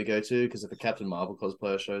fairs that we go to because if a Captain Marvel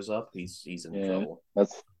cosplayer shows up, he's in yeah. trouble.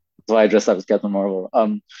 That's why I dress up as Captain Marvel.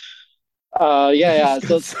 Yeah, He's yeah. got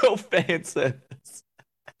So self fan service.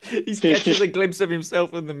 He catches a glimpse of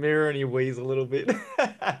himself in the mirror and he wheezes a little bit.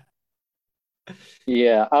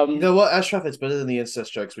 yeah. You know what, Ashraf? It's better than the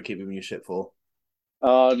incest jokes we keep giving you shit for.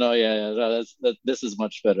 Oh no, yeah, yeah. No, this is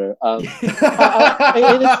much better. It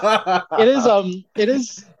is, it is, it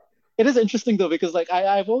is, it is interesting though because like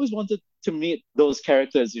I've always wanted to meet those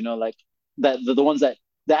characters. Like that the ones that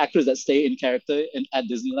the actors that stay in character at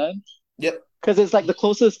Disneyland Yep. because it's like the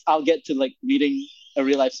closest I'll get to like meeting a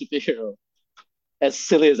real life superhero. As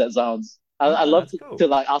silly as that sounds, I No, love that's cool. to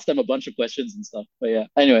like ask them a bunch of questions and stuff. But yeah.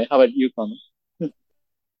 Anyway, how about you, Connor?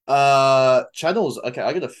 Channels. Okay,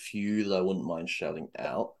 I got a few that I wouldn't mind shouting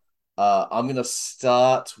out. I'm gonna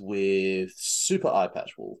start with Super Eye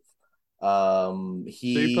Patch Wolf. Super.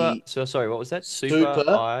 He So sorry, what was that? Super Super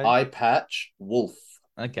I. Eye Patch Wolf,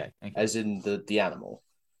 Okay. Okay. as in the animal.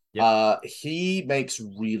 Yep. He makes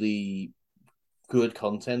really good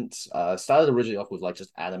content. Started originally off with like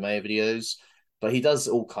just anime videos, but he does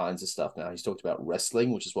all kinds of stuff now. He's talked about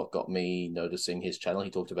wrestling, which is what got me noticing his channel. He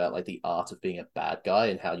talked about like the art of being a bad guy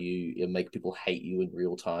and how you make people hate you in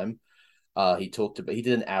real time. He did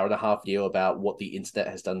an hour and a half video about what the internet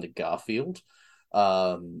has done to Garfield.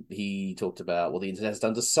 He talked about what the internet has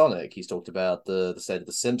done to Sonic. He's talked about the state of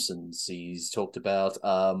the Simpsons. He's talked about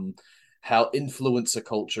how influencer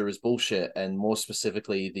culture is bullshit, and more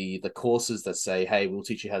specifically the courses that say, "Hey, we'll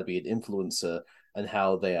teach you how to be an influencer," and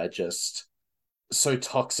how they are just so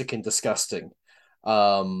toxic and disgusting.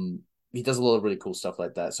 He does a lot of really cool stuff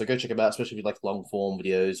like that. So go check him out, especially if you like long form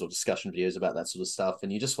videos or discussion videos about that sort of stuff,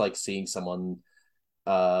 and you just like seeing someone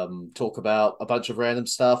talk about a bunch of random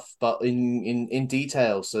stuff, but in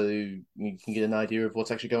detail, so you can get an idea of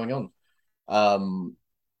what's actually going on. Um,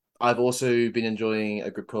 I've also been enjoying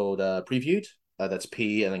a group called Previewed. That's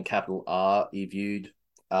P and then capital R E viewed.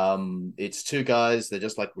 It's two guys. They're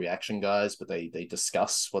just like reaction guys, but they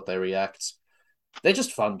discuss what they react. They're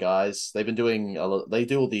just fun guys. They've been doing a lot. They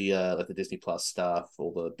do all the like the Disney Plus stuff,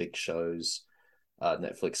 all the big shows,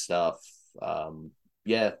 Netflix stuff.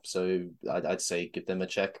 Yeah, so I'd say give them a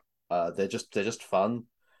check. They're just fun.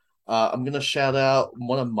 I'm gonna shout out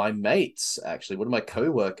one of my mates, actually, one of my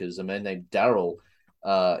co-workers, a man named Daryl.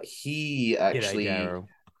 He G'day, actually Daryl.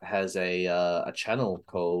 has a channel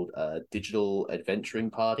called Digital Adventuring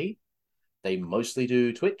Party. They mostly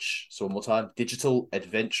do Twitch. So one more time, Digital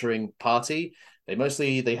Adventuring Party.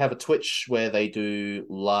 They have a Twitch where they do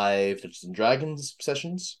live Dungeons and Dragons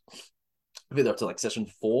sessions. I think they're up to like session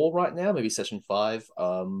 4 right now, maybe session 5.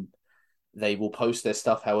 They will post their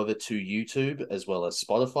stuff, however, to YouTube as well as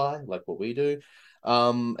Spotify, like what we do.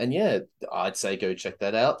 And yeah, I'd say go check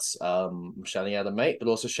that out. I'm shouting out a mate, but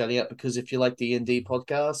also shouting out because if you like D&D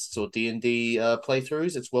podcasts or D&D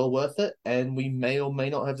playthroughs, it's well worth it. And we may or may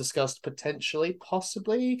not have discussed potentially,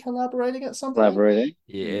 possibly collaborating at some point. Collaborating.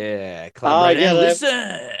 Yeah, collaborate Yeah, and that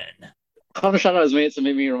listen. kind of shout out his mates and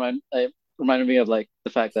made me reminded me of like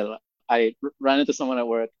the fact that I ran into someone at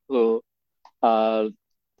work who uh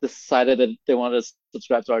decided that they wanted to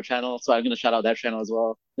subscribe to our channel. So I'm gonna shout out that channel as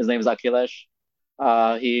well. His name is Akhilesh.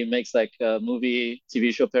 He makes like movie,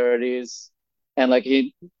 TV show parodies, and like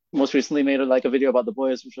he most recently made like a video about The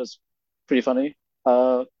Boys, which was pretty funny.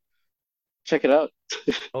 Check it out.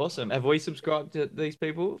 Awesome. Have we subscribed to these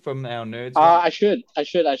people from our nerds one? I should.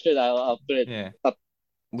 I'll put it Yeah. up,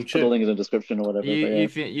 We put the link in the description or whatever. You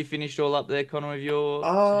But yeah. you finished all up there, Connor, with your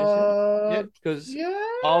suggestion? Yeah, because Yeah.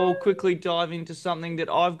 I'll quickly dive into something that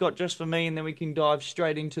I've got just for me, and then we can dive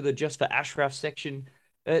straight into the just for Ashraf section.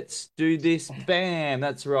 Let's do this. Bam!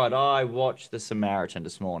 That's right. I watched The Samaritan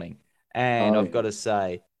this morning, and Oh I've yeah. got to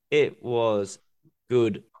say, it was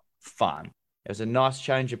good fun. It was a nice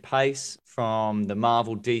change of pace from the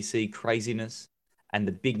Marvel DC craziness and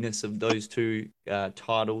the bigness of those two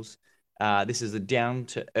titles. This is a down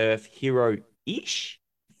to earth hero ish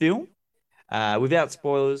film. Without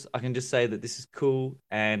spoilers, I can just say that this is cool,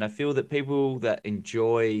 and I feel that people that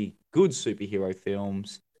enjoy good superhero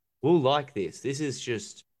films will like this. This is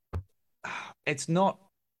just, it's not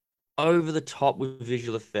over the top with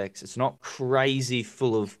visual effects. It's not crazy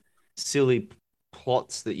full of silly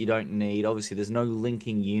plots that you don't need. Obviously, there's no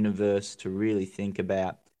linking universe to really think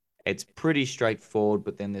about. It's pretty straightforward,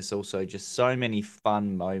 but then there's also just so many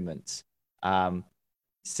fun moments. Um,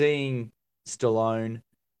 Seeing Stallone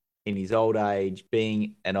in his old age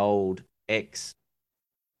being an old ex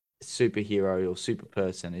superhero or super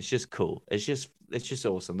person, it's just cool. It's just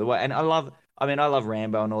awesome. The way, and I love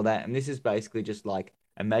Rambo and all that. And this is basically just like,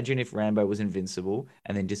 imagine if Rambo was invincible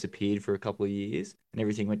and then disappeared for a couple of years and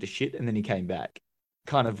everything went to shit and then he came back.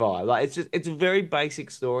 Kind of vibe. Like it's a very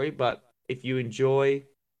basic story, but if you enjoy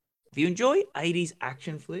 80s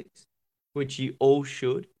action flicks, which you all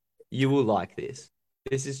should, you will like this.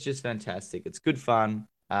 This is just fantastic. It's good fun.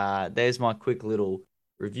 There's my quick little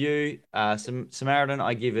review. Samaritan,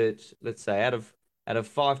 I give it, let's say, out of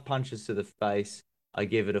 5 punches to the face, I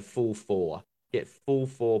give it a full 4. Get full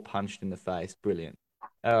 4 punched in the face. Brilliant.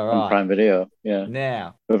 All On right. Prime Video. Yeah.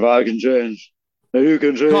 Now, If I can change, then you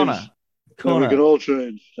can change. Connor, Then we can Connor, all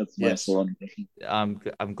change. That's my Yes. Stallone impression.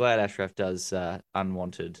 I'm glad Ashraf does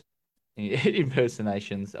unwanted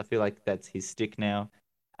impersonations. I feel like that's his stick now.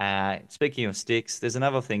 Speaking of sticks, there's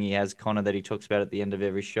another thing he has, Connor, that he talks about at the end of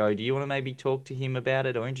every show. Do you want to maybe talk to him about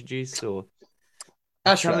it or introduce, or it's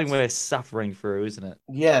Ashraf. something we're suffering through, isn't it?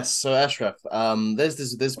 Yes, so Ashraf,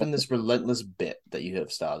 there's been this relentless bit that you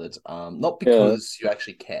have started, not because you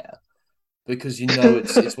actually care, because you know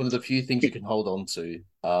it's one of the few things you can hold on to,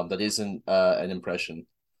 that isn't an impression,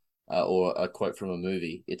 or a quote from a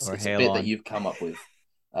movie. It's Or a a bit that hairline. you've come up with.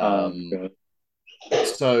 God.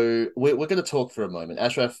 So we're going to talk for a moment.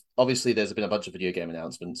 Ashraf, obviously, there's been a bunch of video game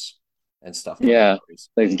announcements and stuff. Yeah.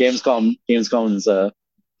 Like Gamescom's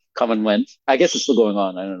come and went. I guess it's still going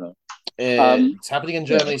on. I don't know. It's happening in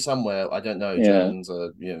Germany somewhere. I don't know. Yeah. Germans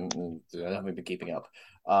are, I haven't been keeping up.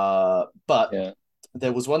 But Yeah.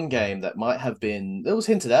 there was one game that might have been, that was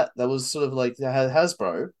hinted at, that was sort of like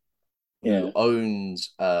Hasbro, Yeah. who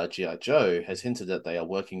owns G.I. Joe, has hinted that they are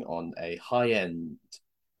working on a high-end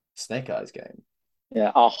Snake Eyes game.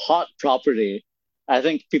 Yeah. A hot property. I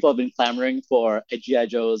think people have been clamoring for a G.I.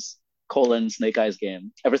 Joe's Snake Eyes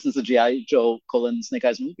game ever since the G.I. Joe Snake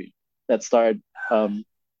Eyes movie that starred that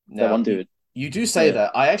Now, one dude. you do say Yeah.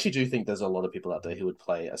 that. I actually do think there's a lot of people out there who would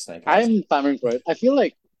play a Snake Eyes. I'm clamoring for it. I feel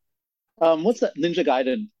like what's that Ninja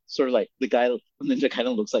Gaiden? Sort of like the guy Ninja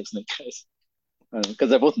Gaiden looks like Snake Eyes. Because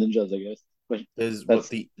they're both ninjas, I guess. But There's that's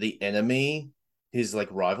the enemy, his like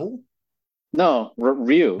rival. No,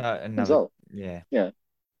 Ryu Another, himself. yeah. Yeah,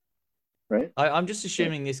 right. I'm just Yeah.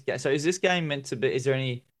 assuming this game. So is this game meant to be?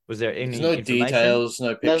 Was there There's any no information? details, no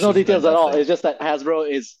There's no pictures, no details at all. nothing. It's just that Hasbro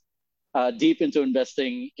is deep into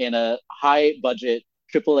investing in a high budget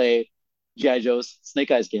AAA GI Joe's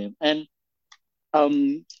Snake Eyes game, and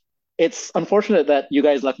um, it's unfortunate that you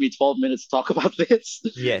guys left me 12 minutes to talk about this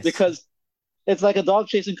Yes. because it's like a dog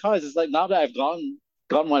chasing cars. It's like now that I've gotten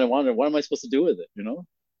what I wanted, what am I supposed to do with it? You know?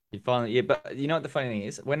 You finally, yeah, but you know what the funny thing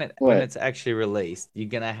is? When What? it's actually released, you're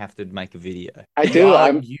gonna have to make a video. I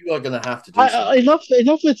do. You are gonna have to do something.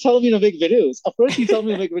 Enough with telling me to make videos. Of course, you tell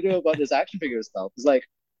me to make a video about this action figure stuff. It's like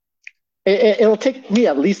it'll take me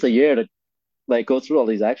at least a year to like go through all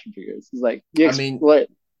these action figures. It's like I mean, what?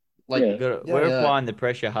 like Yeah. We're applying the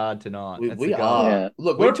pressure hard tonight. That's we the goal. are. Yeah.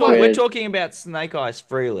 Look, We're talking about Snake Eyes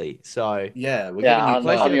freely, so yeah, we're Yeah, giving you on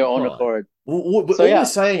pleasure. your own Right. accord. All So, yeah. we're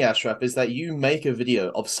saying, Ashraf, is that you make a video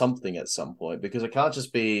of something at some point because it can't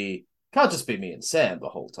just be me and Sam the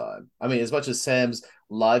whole time. I mean, as much as Sam's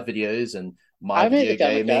live videos and my I make video a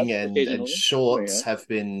camera gaming cast and occasionally. shorts Yeah.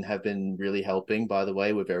 have been really helping. By the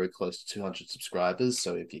way, we're very close to 200 subscribers,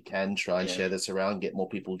 so if you can try and Yeah. share this around, get more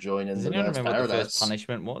people joining does the anyone Nerds remember what the Paradise. first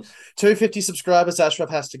punishment was? 250 subscribers, Ashraf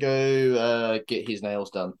has to go get his nails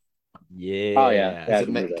done. Yeah. Oh, yeah. Yeah. I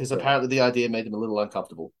can do that, Because yeah. apparently the idea made him a little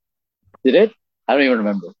uncomfortable. Did it? I don't even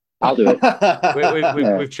remember. I'll do it.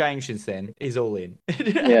 Yeah. We've changed since then. He's all in.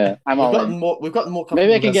 Yeah, I'm all in. We've gotten more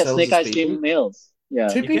Maybe comfortable I can with get ourselves Snake as Eyes people. themed nails. Yeah.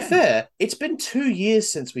 To You be can. fair, it's been 2 years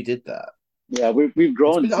since we did that. Yeah, we've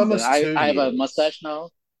grown. It's been almost I 2 have a years. mustache now.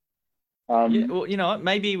 Yeah, well, you know what?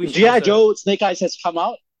 Maybe we should G.I. also... Joe Snake Eyes has come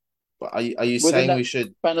out Are you within saying that we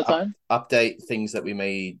should span of time. update things that we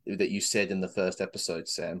made that you said in the first episode,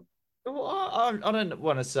 Sam? Well, I don't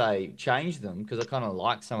want to say change them because I kind of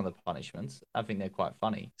like some of the punishments. I think they're quite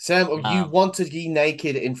funny. Sam, you want to be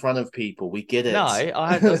naked in front of people. We get it. No,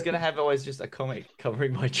 I was going to have always just a comic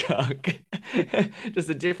covering my junk. Just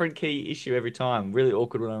a different key issue every time. Really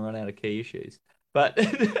awkward when I run out of key issues. But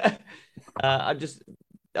I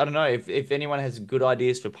don't know if anyone has good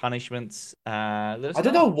ideas for punishments. Let us I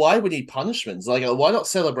don't know why we need punishments. Like, why not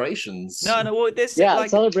celebrations? No, well, there's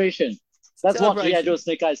Celebration. Let's watch G.I. celebration. Joe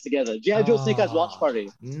Snake Eyes together. G.I. Joe Snake Eyes watch party.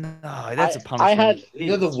 No, that's a I punishment. had- You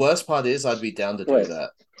know, the worst part is I'd be down to do Wait. that.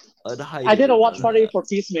 I did a watch party for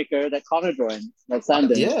Peacemaker that Connor joined. That Sam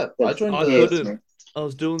did. Yeah, I joined I the. couldn't. I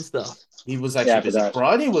was doing stuff. He was Yeah, I actually busy. forgot.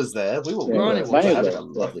 Bridie was there. We were Bridie was having there. a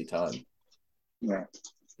lovely time. Yeah.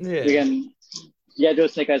 Yeah. Again, G.I. Joe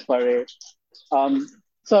Snake Eyes party.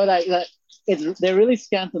 So that they're really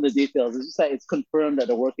scant on the details. It's just that it's confirmed that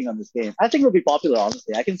they're working on this game. I think it'll be popular,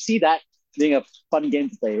 honestly. I can see that being a fun game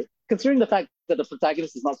to play, considering the fact that the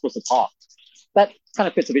protagonist is not supposed to talk. That kind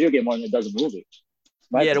of fits a video game more than it does a movie.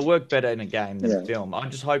 Right? Yeah, it'll work better in a game than a Yeah. film. I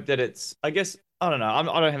just hope that it's. I guess I don't know. I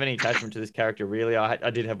don't have any attachment to this character really. I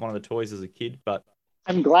did have one of the toys as a kid, but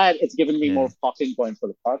I'm glad it's given me Yeah. more talking points for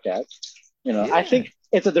the podcast. You know, Yeah. I think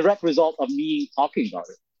it's a direct result of me talking about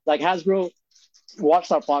it. Like Hasbro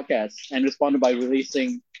watched our podcast and responded by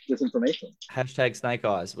releasing this information. hashtag Snake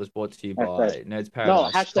Eyes was brought to you by Hashtag- Nerds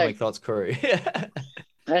Paradise hashtag- Comic Thoughts Crew.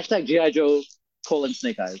 Hashtag G.I. Joe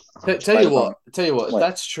Snake Eyes. Tell you what, if What?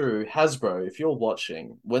 that's true, Hasbro, if you're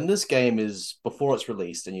watching, when this game is before it's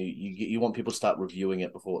released and you want people to start reviewing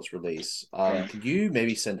it before it's released, Yeah. could you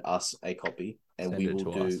maybe send us a copy and Send we it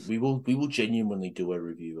will to us. we will genuinely do a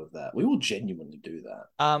review of that. We will genuinely do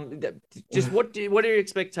that. Just what are your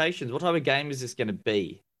expectations? What type of game is this going to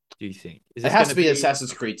be? Do you think? Is It this has to gonna be an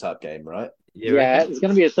Assassin's Creed type game, right? You Yeah, reckon? it's going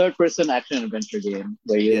to be a third-person action-adventure game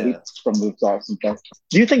where you Yeah. leap from rooftops and stuff.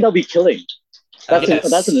 Do you think they'll be killing? Yes.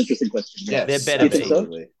 That's an interesting question. Yes, They're better be.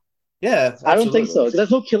 absolutely. Yeah, I don't think so. absolutely.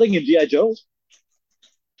 There's no killing in G.I. Joe.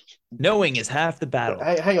 Knowing is half the battle.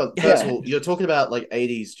 But hang on. First Yeah. of all, you're talking about like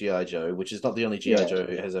 80s GI Joe, which is not the only GI Yeah. Joe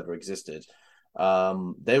who has ever existed.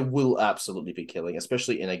 There will absolutely be killing,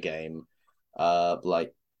 especially in a game,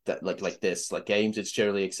 like that, like this, like games. It's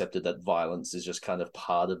generally accepted that violence is just kind of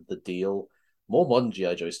part of the deal. More modern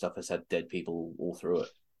GI Joe stuff has had dead people all through it,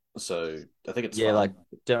 so I think it's Yeah, fine. like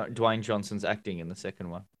Dwayne Johnson's acting in the second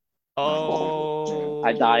one. Oh,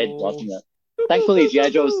 I died watching that. Thankfully, G.I.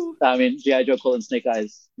 Joe Snake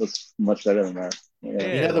Eyes was much better than that. Yeah.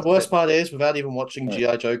 Yeah. You know, the worst part is, without even watching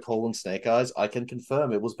Yeah. GI Joe: Snake Eyes, I can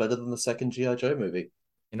confirm it was better than the second GI Joe movie.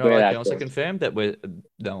 You know, what Great I can also actor. confirm that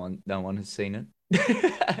no one has seen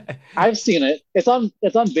it. I've seen it. It's on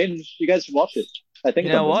binge. You guys should watch it. I think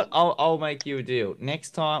You it's know on what? Binge. I'll make you a deal.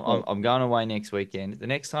 Next time, I'm going away next weekend. The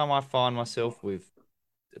next time I find myself with,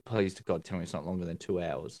 please to God, tell me it's not longer than 2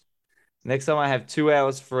 hours. Next time I have 2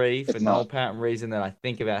 hours free for It's no not. apparent reason that I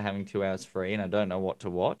think about having 2 hours free and I don't know what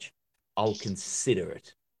to watch, I'll consider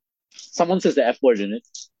it. Someone says the F word in it.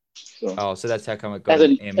 So Oh, so that's how come it got as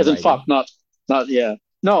an in M as in rating. fuck, not yeah.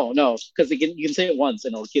 No, because you can say it once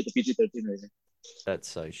and it'll keep the PG-13 rating. That's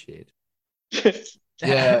so shit.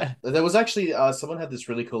 Yeah, there was actually someone had this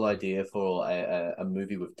really cool idea for a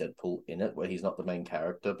movie with Deadpool in it, where he's not the main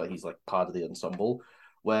character, but he's like part of the ensemble,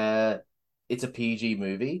 where it's a PG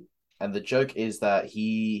movie, and the joke is that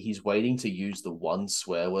he's waiting to use the one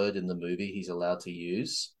swear word in the movie he's allowed to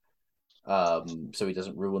use, so he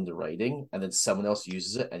doesn't ruin the rating, and then someone else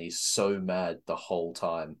uses it, and he's so mad the whole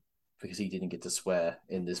time because he didn't get to swear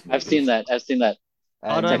in this movie. I've seen that.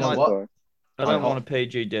 I And don't you know like- what? I don't want a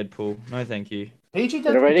PG Deadpool. No, thank you. PG It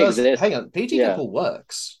already Deadpool does. exists. Hang on, PG Yeah. Deadpool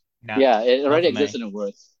works. Nah, Yeah, it already not for me. exists and it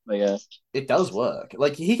works. But yeah. It does work.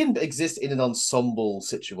 Like he can exist in an ensemble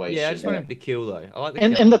situation. Yeah, I just want him to kill though. I like the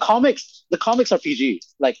In killing. the comics are PG.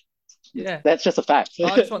 Like Yeah. that's just a fact.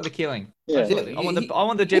 I just want the killing. Yeah. I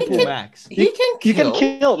want the He Deadpool can- max. He can You can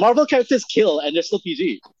kill. kill. Marvel characters kill and they're still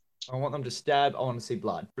PG. I want them to stab. I want to see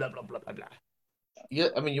blood. Blah blah blah blah blah. Yeah,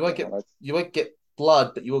 I mean you won't get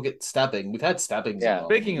blood, but you will get stabbing. We've had stabbings. Yeah. in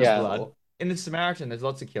Speaking of Yeah. blood, in The Samaritan, there's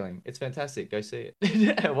lots of killing. It's fantastic. Go see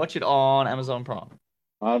it. Watch it on Amazon Prime.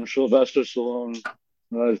 I'm Sylvester Stallone.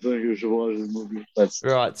 I think you should watch this movie. That's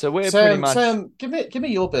Right, so we're pretty much. Sam, give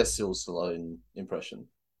me your best Syl Stallone impression.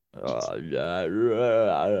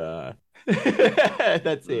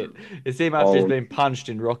 That's it. It's him after he's been punched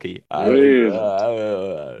in Rocky. Please.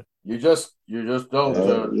 You just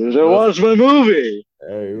don't. you should watch my movie.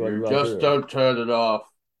 You just don't turn it off.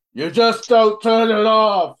 You just don't turn it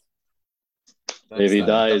off. If he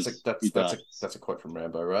dies, he That's dies. a quote from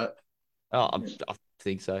Rambo, right? Oh, I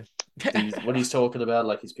think so. When he's talking about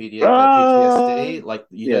like his Ah! PTSD, like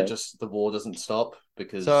you know, Yeah. just the war doesn't stop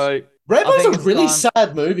because So I Rambo's think a it's really time-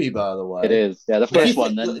 sad movie, by the way. It is. Yeah, the Like, first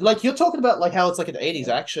one. Then like you're talking about like how it's like an 80s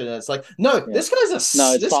action, and it's like, no, Yeah. this guy's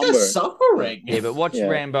No, it's somber. suffering. yeah, but watch Yeah.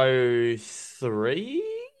 Rambo 3.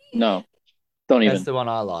 no, don't even. That's the one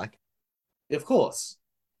I like. Of course.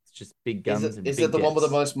 It's just big guns Is and it big the one with the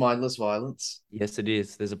jets. most mindless violence? Yes, it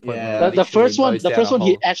is. There's a point Yeah. where The first one, literally goes down a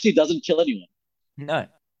he hole. actually doesn't kill anyone. No,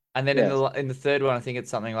 and then in the third one, I think it's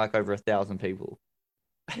something like over 1,000 people.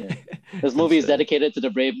 Yeah. This movie is So- dedicated to the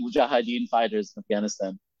brave Mujahideen fighters in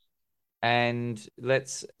Afghanistan. And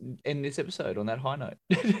let's end this episode on that high note.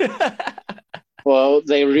 Well,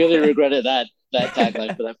 they really regretted that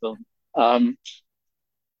tagline for that film.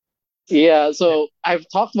 Yeah, so I've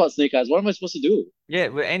talked about Snake Eyes. What am I supposed to do? Yeah,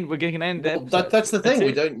 we're going to end the Well, episode. that's the thing. That's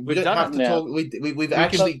We it. don't We've done have it. to Yeah. talk. We've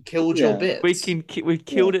actually killed your Yeah. bits. We've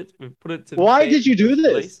killed it. We've put it to Why bed did you do for this?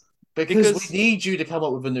 release. because because- we need you to come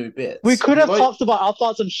up with a new bit. We could have talked about our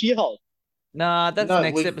thoughts on She-Hulk. Nah, that's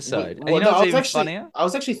next episode. And well, you know no, what's even funnier? I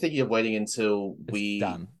was actually thinking of waiting until It's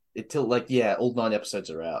done. all 9 episodes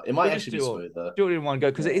are out. It might We'll just actually be do all- smoother. Do it in one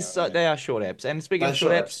go because it is so, Yeah. they are short eps. And speaking They're of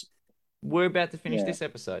short short eps, we're about to finish Yeah. this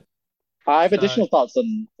episode. I have So- additional thoughts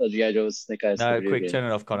on the G.I. Joe's Snake Eyes. No, video quick, game. turn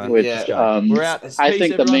it off, Connor. Which, Let's go. um, We're out. I I Peace,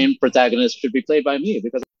 think the everyone. main protagonist should be played by me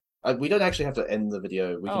because We don't actually have to end the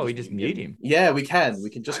video. We can We just mute him. Yeah, we can.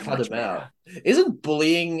 We can just So cut much him out. Isn't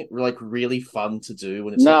bullying like really fun to do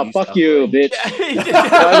when it's nah, not fuck you, suffering?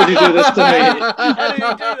 bitch. Why would you do this to me? How did you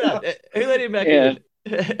do that? Who let him back Yeah.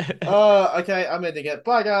 in? Okay, I'm ending it.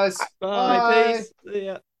 Bye, guys. Bye. Peace. See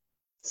ya.